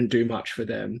wouldn't do much for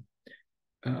them.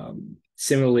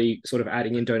 Similarly, sort of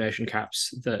adding in donation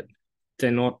caps that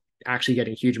they're not actually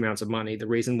getting huge amounts of money. The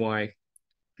reason why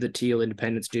the Teal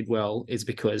independents did well is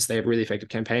because they have really effective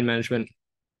campaign management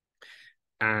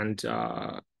and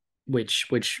which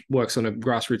works on a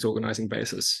grassroots organizing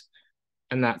basis.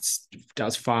 And that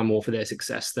does far more for their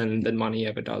success than money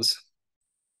ever does.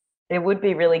 It would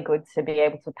be really good to be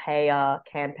able to pay our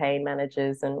campaign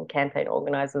managers and campaign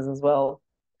organizers as well.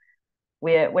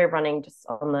 We're running just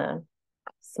on the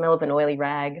smell of an oily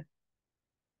rag.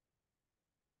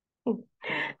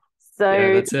 So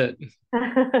yeah, that's it.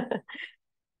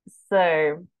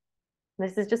 So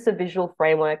this is just a visual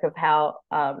framework of how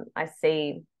I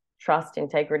see trust,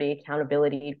 integrity,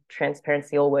 accountability,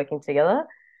 transparency all working together.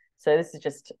 So this is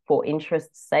just for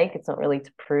interest's sake. It's not really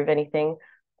to prove anything,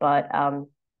 but and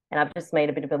I've just made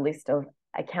a bit of a list of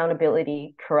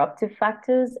accountability corruptive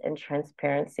factors and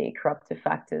transparency corruptive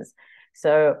factors.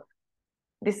 So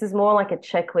this is more like a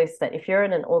checklist that if you're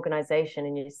in an organization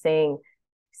and you're seeing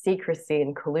secrecy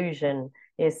and collusion,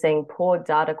 you're seeing poor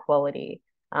data quality,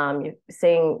 you're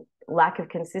seeing lack of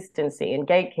consistency and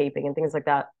gatekeeping and things like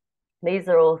that. These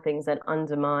are all things that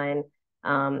undermine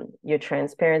your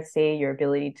transparency, your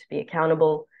ability to be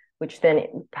accountable, which then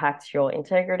impacts your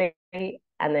integrity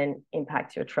and then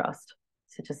impacts your trust.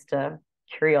 So just a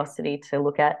curiosity to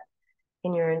look at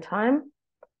in your own time.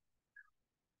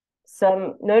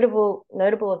 Some notable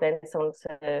events I want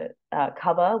to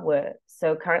cover were,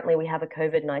 so currently we have a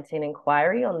COVID-19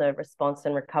 inquiry on the response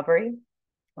and recovery.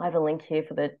 I have a link here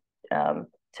for the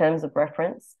terms of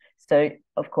reference. So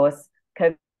of course,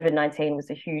 COVID-19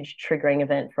 was a huge triggering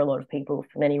event for a lot of people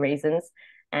for many reasons,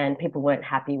 and people weren't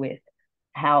happy with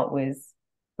how it was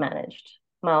managed.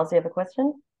 Miles, do you have a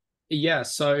question? Yeah,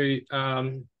 so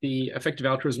the Effective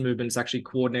Altruism Movement is actually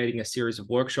coordinating a series of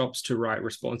workshops to write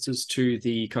responses to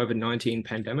the COVID-19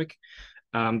 pandemic.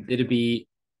 It'd be,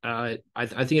 I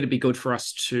think it'd be good for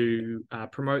us to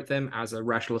promote them as a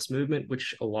rationalist movement,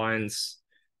 which aligns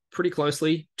pretty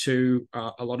closely to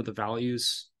a lot of the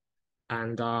values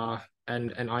and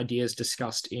ideas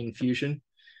discussed in Fusion.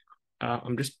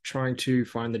 I'm just trying to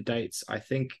find the dates. I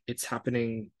think it's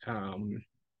happening.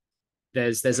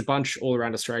 There's a bunch all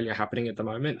around Australia happening at the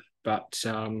moment, but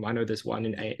I know there's one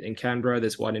in Canberra,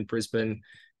 there's one in Brisbane,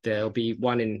 there'll be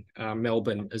one in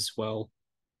Melbourne as well.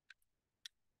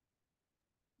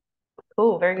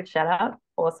 Cool. Very good shout out.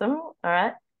 Awesome. All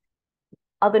right.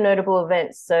 Other notable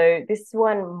events. So this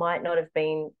one might not have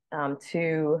been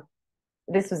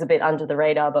this was a bit under the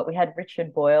radar, but we had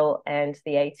Richard Boyle and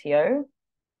the ATO.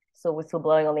 So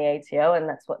whistleblowing on the ATO, and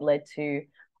that's what led to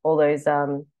all those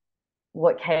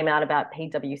what came out about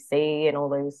PwC and all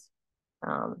those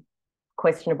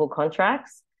questionable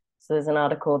contracts. So there's an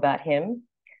article about him.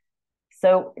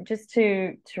 So just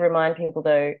to remind people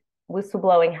though,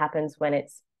 whistleblowing happens when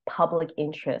it's public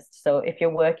interest. So if you're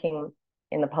working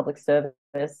in the public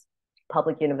service,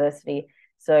 public university,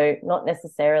 so not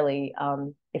necessarily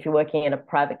if you're working in a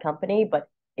private company, but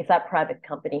if that private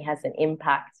company has an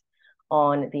impact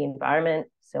on the environment,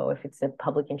 so if it's a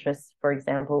public interest, for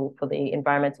example, for the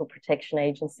Environmental Protection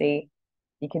Agency,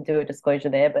 you can do a disclosure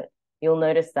there, but you'll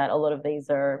notice that a lot of these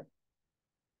are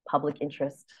public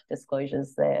interest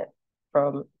disclosures. They're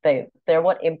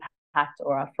what impact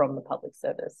or are from the public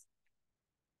service.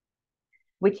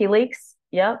 WikiLeaks,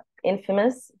 yeah,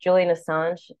 infamous. Julian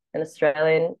Assange, an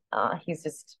Australian, he's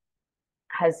just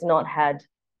has not had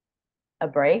a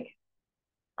break.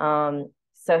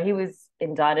 So he was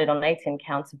indicted on 18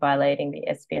 counts of violating the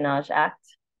Espionage Act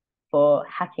for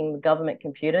hacking the government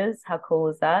computers. How cool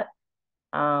is that?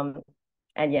 And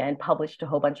published a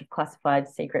whole bunch of classified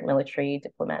secret military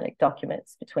diplomatic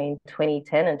documents between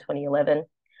 2010 and 2011.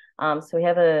 So we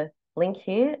have a link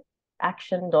here,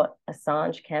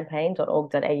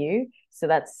 action.assangecampaign.org.au. So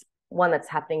that's one that's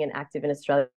happening and active in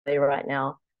Australia right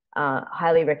now.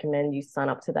 Highly recommend you sign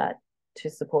up to that to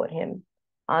support him.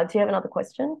 Do you have another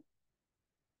question,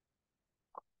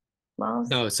 Miles?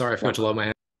 No, sorry, I forgot to lower my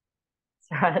hand.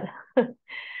 That's right.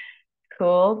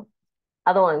 Cool.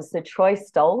 Other ones. So Troy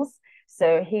Stolz.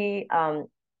 So he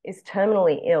is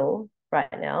terminally ill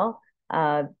right now,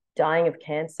 dying of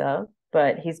cancer,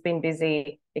 but he's been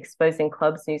busy exposing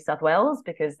Clubs New South Wales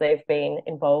because they've been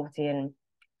involved in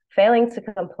failing to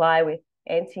comply with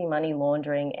anti-money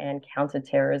laundering and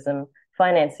counter-terrorism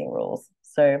financing rules.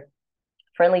 So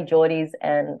Friendly Geordies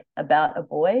and About a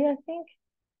Boy, I think,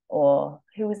 or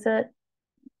who was it?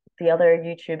 The other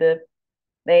YouTuber.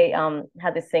 They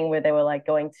had this thing where they were like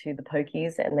going to the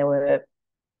pokies and they were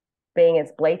being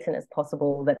as blatant as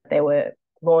possible that they were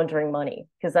laundering money,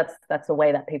 because that's a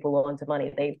way that people launder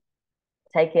money. They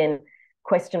take in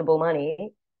questionable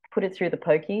money, put it through the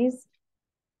pokies,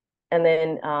 and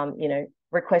then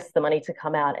request the money to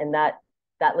come out, and that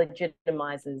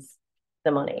legitimizes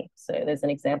the money. So there's an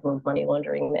example of money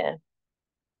laundering there.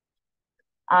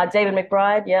 David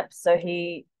McBride, yep. So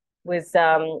he was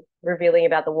revealing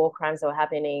about the war crimes that were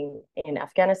happening in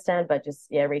Afghanistan, but just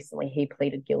recently he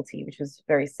pleaded guilty, which was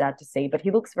very sad to see. But he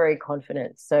looks very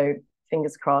confident, so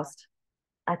fingers crossed.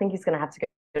 I think he's going to have to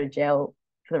go to jail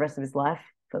for the rest of his life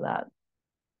for that.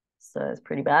 So it's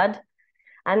pretty bad.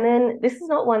 And then this is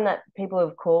not one that people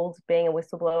have called being a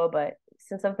whistleblower, but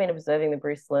since I've been observing the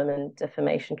Bruce Lerman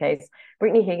defamation case,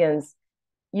 Brittany Higgins,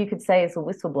 you could say is a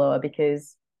whistleblower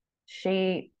because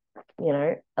she,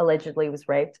 allegedly was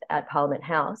raped at Parliament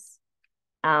House.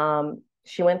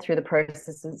 She went through the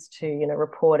processes to,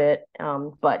 report it,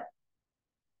 but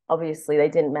obviously they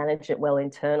didn't manage it well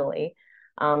internally.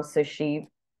 So she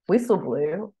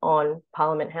whistleblew on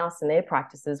Parliament House and their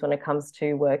practices when it comes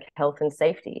to work health and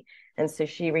safety. And so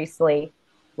she recently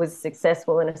was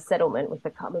successful in a settlement with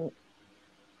the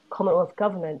Commonwealth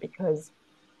government because,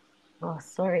 oh,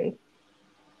 sorry.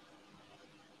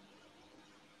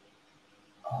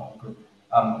 Oh, good.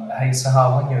 Hey,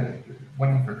 Sahar,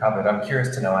 when you've recovered, I'm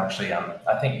curious to know actually.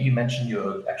 I think you mentioned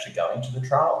you're actually going to the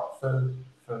trial for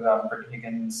Brittany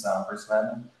Higgins, Bruce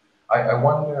Lerman. I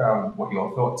wonder what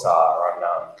your thoughts are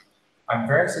on. I'm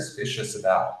very suspicious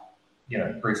about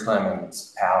Bruce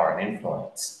Lerman's power and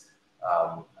influence.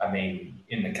 I mean,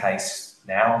 in the case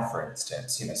now, for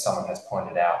instance, someone has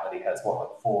pointed out that he has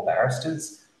 4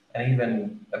 barristers, and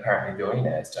even apparently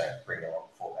billionaires don't bring along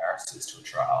 4 barristers to a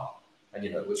trial. And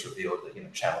it was revealed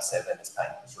that Channel 7 is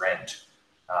paying his rent,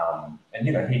 and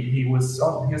he was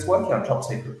working on top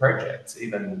secret projects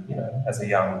even as a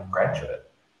young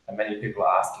graduate. And many people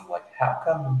are asking how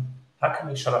come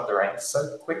he shot up the ranks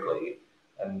so quickly,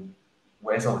 and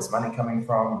where's all this money coming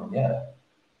from? And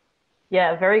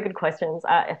yeah, very good questions.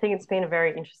 I think it's been a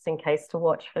very interesting case to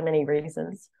watch for many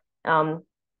reasons.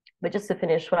 But just to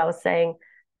finish what I was saying,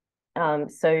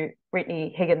 so Brittany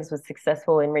Higgins was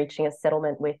successful in reaching a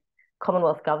settlement with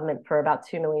Commonwealth government for about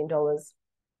 $2 million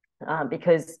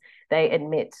because they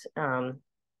admit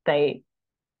they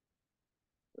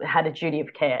had a duty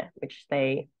of care, which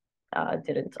they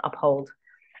didn't uphold.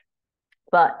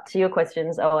 But to your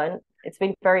questions, Owen, it's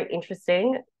been very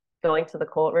interesting going to the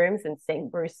courtrooms and seeing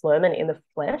Bruce Lerman in the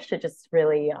flesh. It just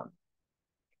really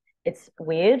it's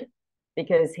weird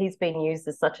because he's been used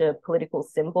as such a political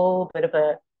symbol, bit of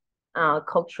a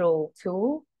cultural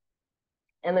tool.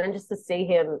 And then just to see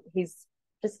him, he's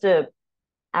just a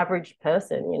average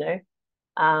person, you know.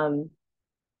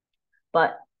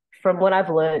 But from what I've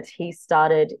learned, he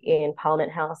started in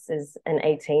Parliament House as an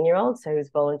 18-year-old, so he was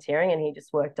volunteering and he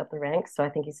just worked up the ranks. So I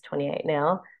think he's 28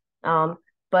 now.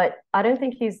 But I don't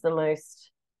think he's the most.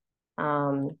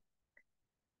 So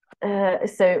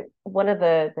one of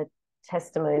the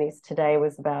testimonies today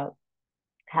was about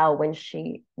how one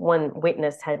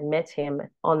witness had met him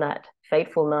on that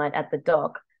fateful night at the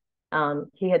dock,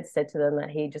 he had said to them that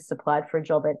he just applied for a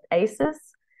job at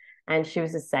ACES. And she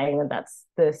was just saying that that's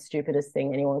the stupidest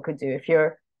thing anyone could do. If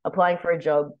you're applying for a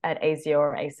job at ASIO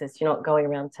or ACES, you're not going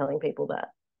around telling people that.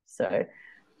 So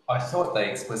I thought they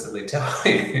explicitly tell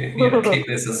you, keep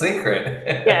this a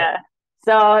secret. Yeah.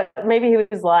 So maybe he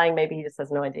was lying, maybe he just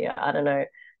has no idea. I don't know.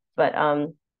 But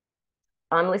I'm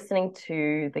listening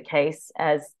to the case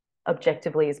as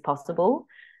objectively as possible.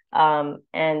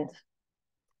 And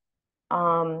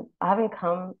I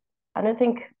don't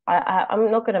think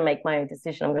I'm not going to make my own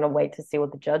decision. I'm going to wait to see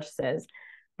what the judge says.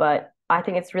 But I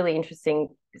think it's really interesting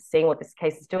seeing what this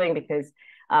case is doing because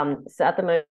so at the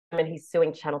moment he's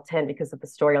suing Channel 10 because of the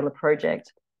story on the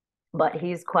project, but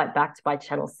he's quite backed by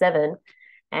Channel 7.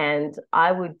 And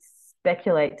I would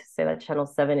speculate to say that Channel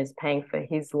 7 is paying for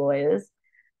his lawyers.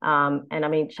 And I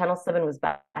mean, Channel 7 was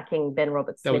backing Ben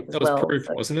Roberts-Smith as well. That was proof,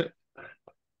 wasn't it?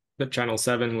 That Channel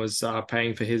 7 was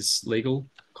paying for his legal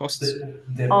costs.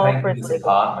 They're paying for his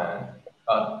apartment.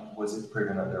 Was it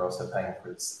proven that they're also paying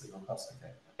for his legal costs?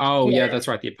 Okay. Oh, yeah, that's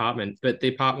right, the apartment. But the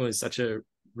apartment was such a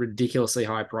ridiculously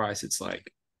high price. It's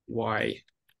like, why?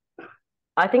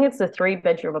 I think it's a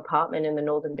 3-bedroom apartment in the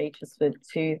Northern Beaches for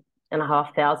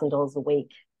 $2,500 a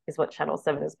week is what Channel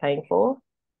 7 is paying for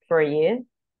a year.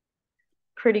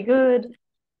 Pretty good.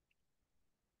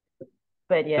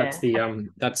 But yeah. That's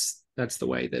the that's the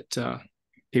way that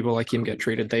people like him get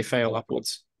treated. They fail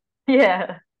upwards.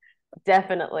 Yeah,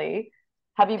 definitely.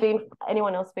 Have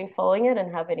anyone else been following it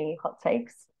and have any hot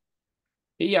takes?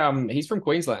 He's from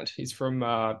Queensland. He's from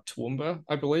Toowoomba,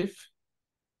 I believe.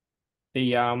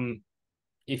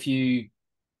 If you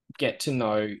get to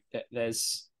know that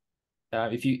there's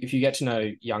if you get to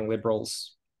know young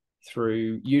Liberals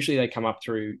usually they come up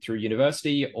through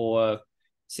university or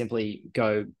simply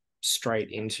go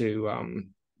straight into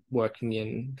working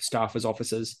in staffers'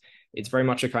 offices. It's very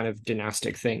much a kind of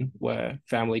dynastic thing where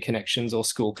family connections or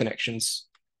school connections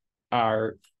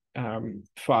are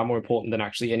far more important than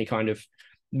actually any kind of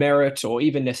merit or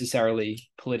even necessarily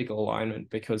political alignment,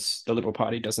 because the Liberal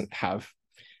Party doesn't have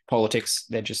politics.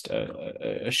 They're just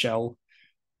a shell.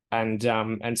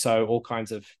 And so all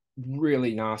kinds of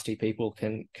really nasty people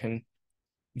can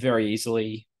very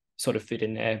easily sort of fit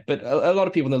in there. But a lot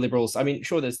of people in the Liberals, I mean,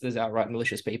 sure, there's outright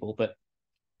malicious people, but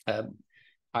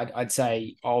I'd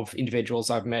say of individuals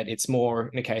I've met, it's more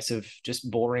in a case of just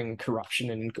boring corruption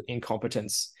and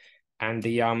incompetence, and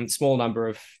the small number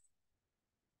of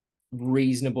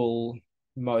reasonable,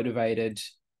 motivated,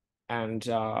 and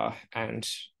I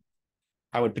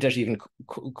would potentially even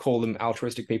call them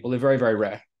altruistic people. They're very, very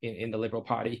rare in the Liberal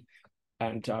Party,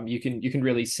 and you can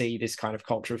really see this kind of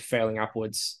culture of failing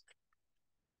upwards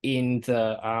in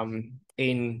the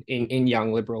in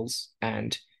young Liberals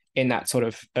and in that sort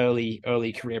of early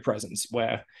career presence,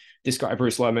 where this guy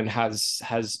Bruce Lohman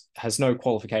has no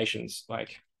qualifications.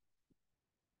 Like,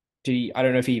 I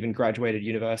don't know if he even graduated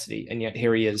university, and yet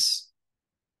here he is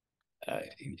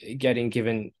getting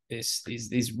given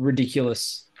these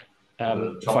ridiculous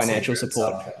financial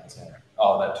support.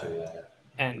 Oh, that too, yeah.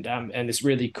 And this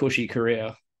really cushy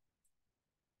career.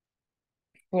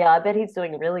 Yeah, I bet he's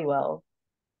doing really well,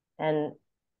 and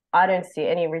I don't see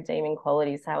any redeeming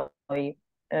qualities how he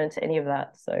earned any of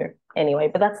that. So anyway,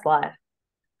 but that's life.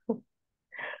 It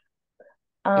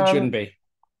shouldn't be.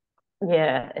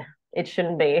 Yeah, it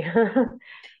shouldn't be.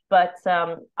 But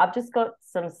I've just got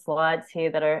some slides here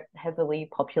that are heavily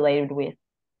populated with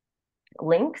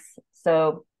links.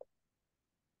 So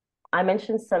I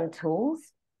mentioned some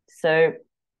tools. So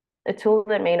a tool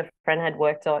that me and a friend had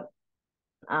worked on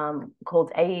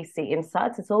called AEC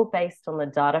Insights. It's all based on the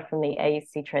data from the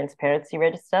AEC Transparency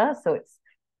Register. So it's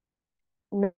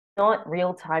not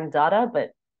real-time data,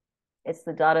 but it's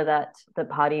the data that the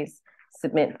parties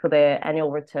submit for their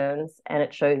annual returns, and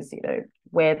it shows,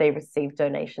 where they receive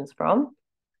donations from.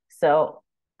 So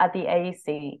at the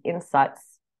AEC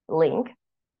Insights link,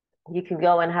 you can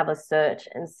go and have a search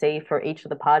and see for each of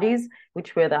the parties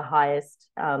which were the highest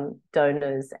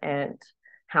donors and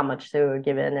how much they were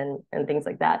given and things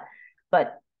like that.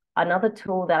 But Another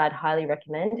tool that I'd highly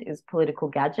recommend is Political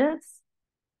Gadgets.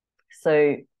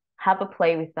 So have a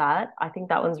play with that. I think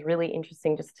that one's really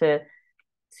interesting, just to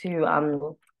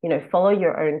follow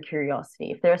your own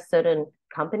curiosity. If there are certain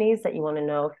companies that you want to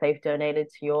know if they've donated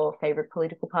to your favorite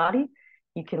political party,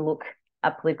 you can look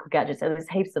at Political Gadgets. And there's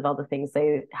heaps of other things.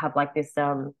 They have like this,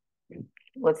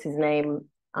 what's his name?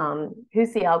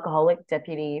 Who's the alcoholic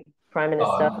deputy prime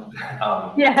minister?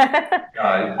 Yeah.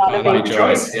 Barnaby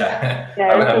Joyce. Yeah.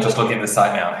 I'm just looking at the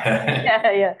site now.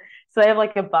 Yeah. So they have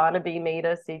like a Barnaby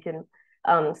meter, so you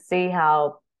can see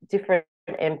how different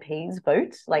MPs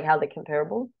vote, like how they're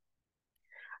comparable.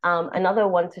 Another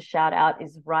one to shout out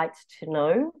is Right to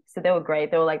Know. So they were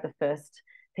great. They were like the first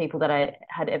people that I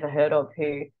had ever heard of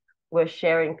who were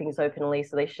sharing things openly.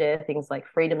 So they share things like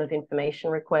freedom of information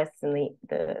requests and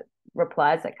the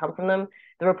replies that come from them.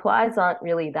 The replies aren't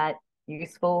really that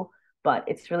useful, but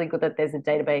it's really good that there's a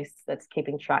database that's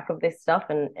keeping track of this stuff.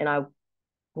 And I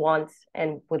want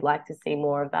and would like to see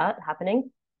more of that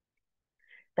happening.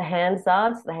 The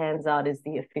Hansard is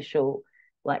the official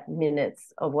like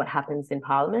minutes of what happens in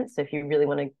Parliament. So if you really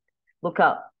want to look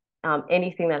up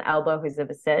anything that Albo has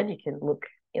ever said, you can look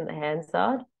in the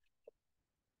Hansard.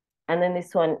 And then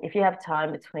this one, if you have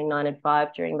time between 9 and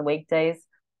 5 during the weekdays,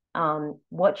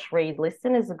 Watch, Read,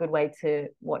 Listen is a good way to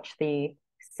watch the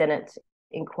Senate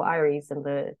inquiries and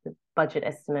the budget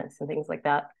estimates and things like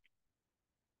that.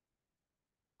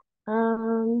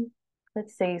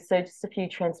 Let's see. So just a few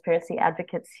transparency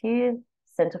advocates here.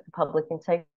 Centre for Public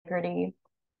Integrity,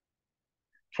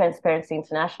 Transparency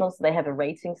International. So they have a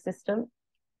rating system.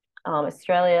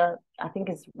 Australia, I think,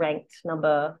 is ranked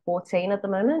number 14 at the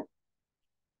moment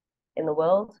in the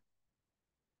world.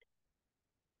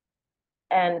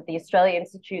 And the Australia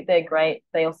Institute, they're great.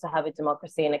 They also have a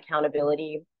democracy and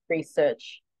accountability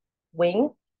research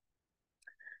wing.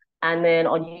 And then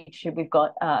on YouTube, we've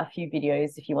got a few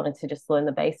videos if you wanted to just learn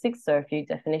the basics. So a few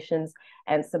definitions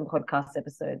and some podcast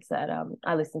episodes that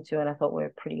I listened to and I thought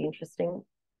were pretty interesting.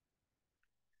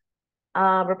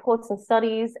 Reports and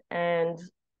studies, and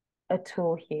a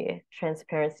tool here,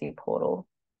 Transparency Portal.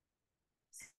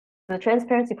 So the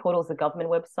Transparency Portal is a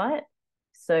government website.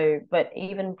 So, but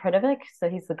even Predovic, so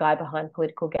he's the guy behind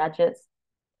Political Gadgets,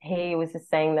 he was just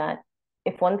saying that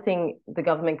if one thing the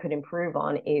government could improve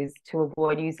on is to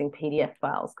avoid using PDF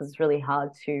files, because it's really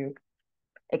hard to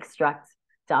extract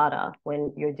data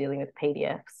when you're dealing with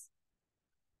PDFs.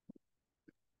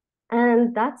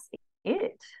 And that's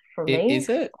it for me. Is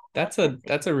it? That's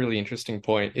a really interesting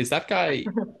point. Is that guy,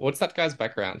 what's that guy's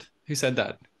background? Who said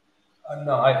that?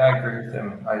 No, I agree with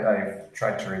him. I've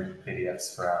tried to read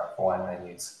PDFs for wine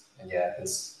menus, and yeah,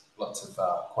 there's lots of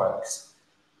quirks.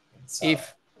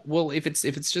 If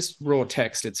it's just raw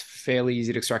text, it's fairly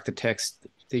easy to extract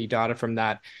the data from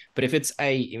that. But if it's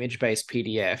a image-based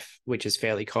PDF, which is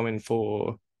fairly common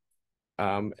for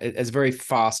as a very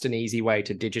fast and easy way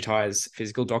to digitize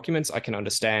physical documents, I can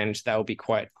understand that would be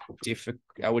quite difficult.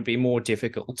 Would be more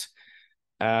difficult.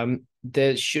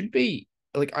 There should be,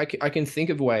 like, I can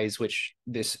think of ways which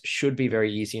this should be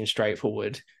very easy and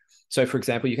straightforward. So, for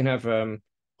example, you can have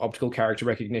optical character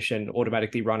recognition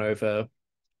automatically run over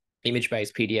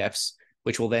image-based PDFs,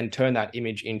 which will then turn that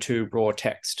image into raw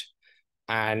text,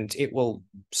 and it will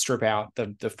strip out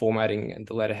the formatting and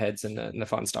the letterheads and the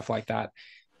fun stuff like that.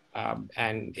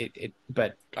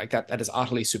 But like that is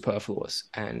utterly superfluous,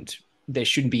 and there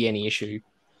shouldn't be any issue.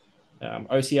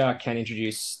 OCR can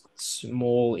introduce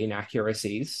small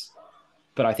inaccuracies,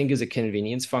 but I think as a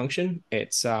convenience function,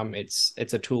 it's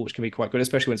a tool which can be quite good,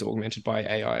 especially when it's augmented by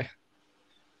AI.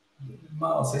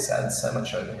 Miles, this adds so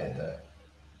much overhead though.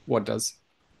 What does?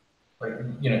 Like,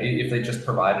 if they just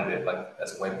provided it like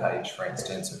as a web page, for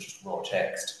instance, or just raw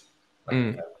text,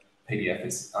 like PDF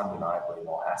is undeniably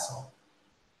more hassle.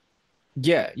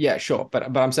 Yeah, sure.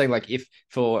 But I'm saying, like, if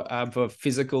for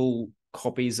physical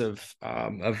copies of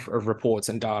reports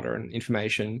and data and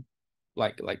information,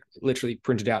 like literally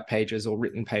printed out pages or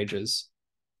written pages,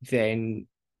 then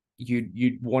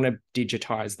you'd want to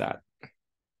digitize that.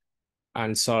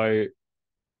 And so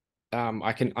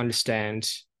I can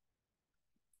understand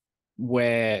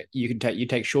where you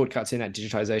take shortcuts in that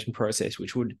digitization process,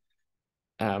 which would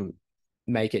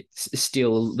make it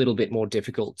still a little bit more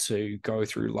difficult to go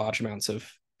through large amounts of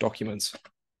documents.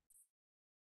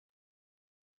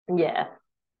 Yeah.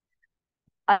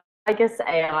 I guess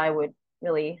AI would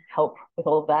really help with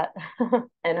all of that.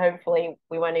 And hopefully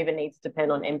we won't even need to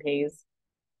depend on MPs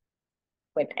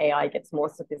when AI gets more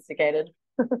sophisticated.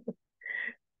 All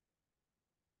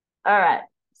right.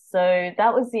 So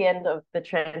that was the end of the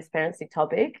transparency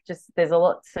topic. Just there's a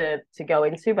lot to go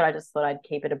into, but I just thought I'd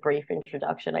keep it a brief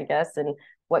introduction, I guess, and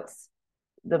what's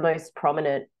the most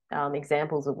prominent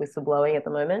examples of whistleblowing at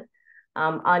the moment.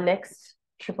 Our next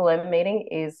Triple M meeting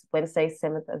is Wednesday,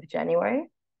 7th of January.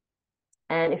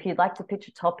 And if you'd like to pitch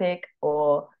a topic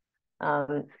or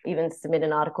even submit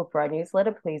an article for our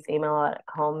newsletter, please email at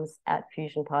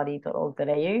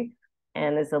comms@fusionparty.org.au.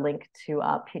 And there's a link to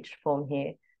our pitch form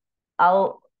here.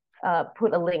 I'll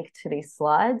put a link to these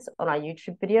slides on our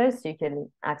YouTube video so you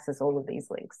can access all of these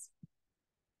links.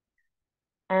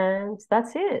 And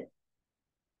that's it.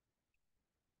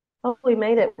 Oh, we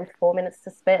made it with 4 minutes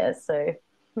to spare, so.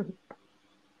 Well,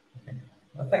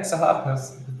 thanks, Sahab. It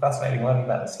was fascinating learning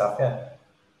about this stuff, yeah.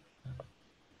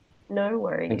 No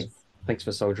worries. Thanks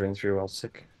for soldiering through while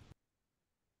sick.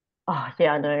 Oh,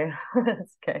 yeah, I know.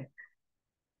 That's okay.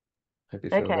 Hope you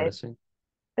feel better soon.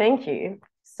 Thank you.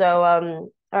 So,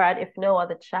 all right, if no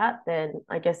other chat, then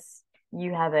I guess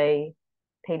you have a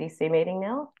PDC meeting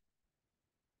now?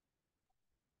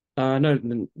 No,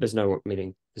 there's no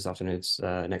meeting this afternoon. It's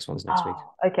next one's next week.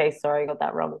 Okay, sorry, I got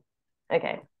that wrong.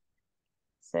 Okay.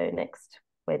 So next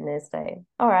Wednesday.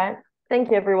 All right.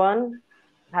 Thank you, everyone.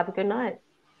 Have a good night.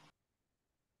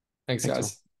 Thanks,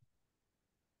 guys.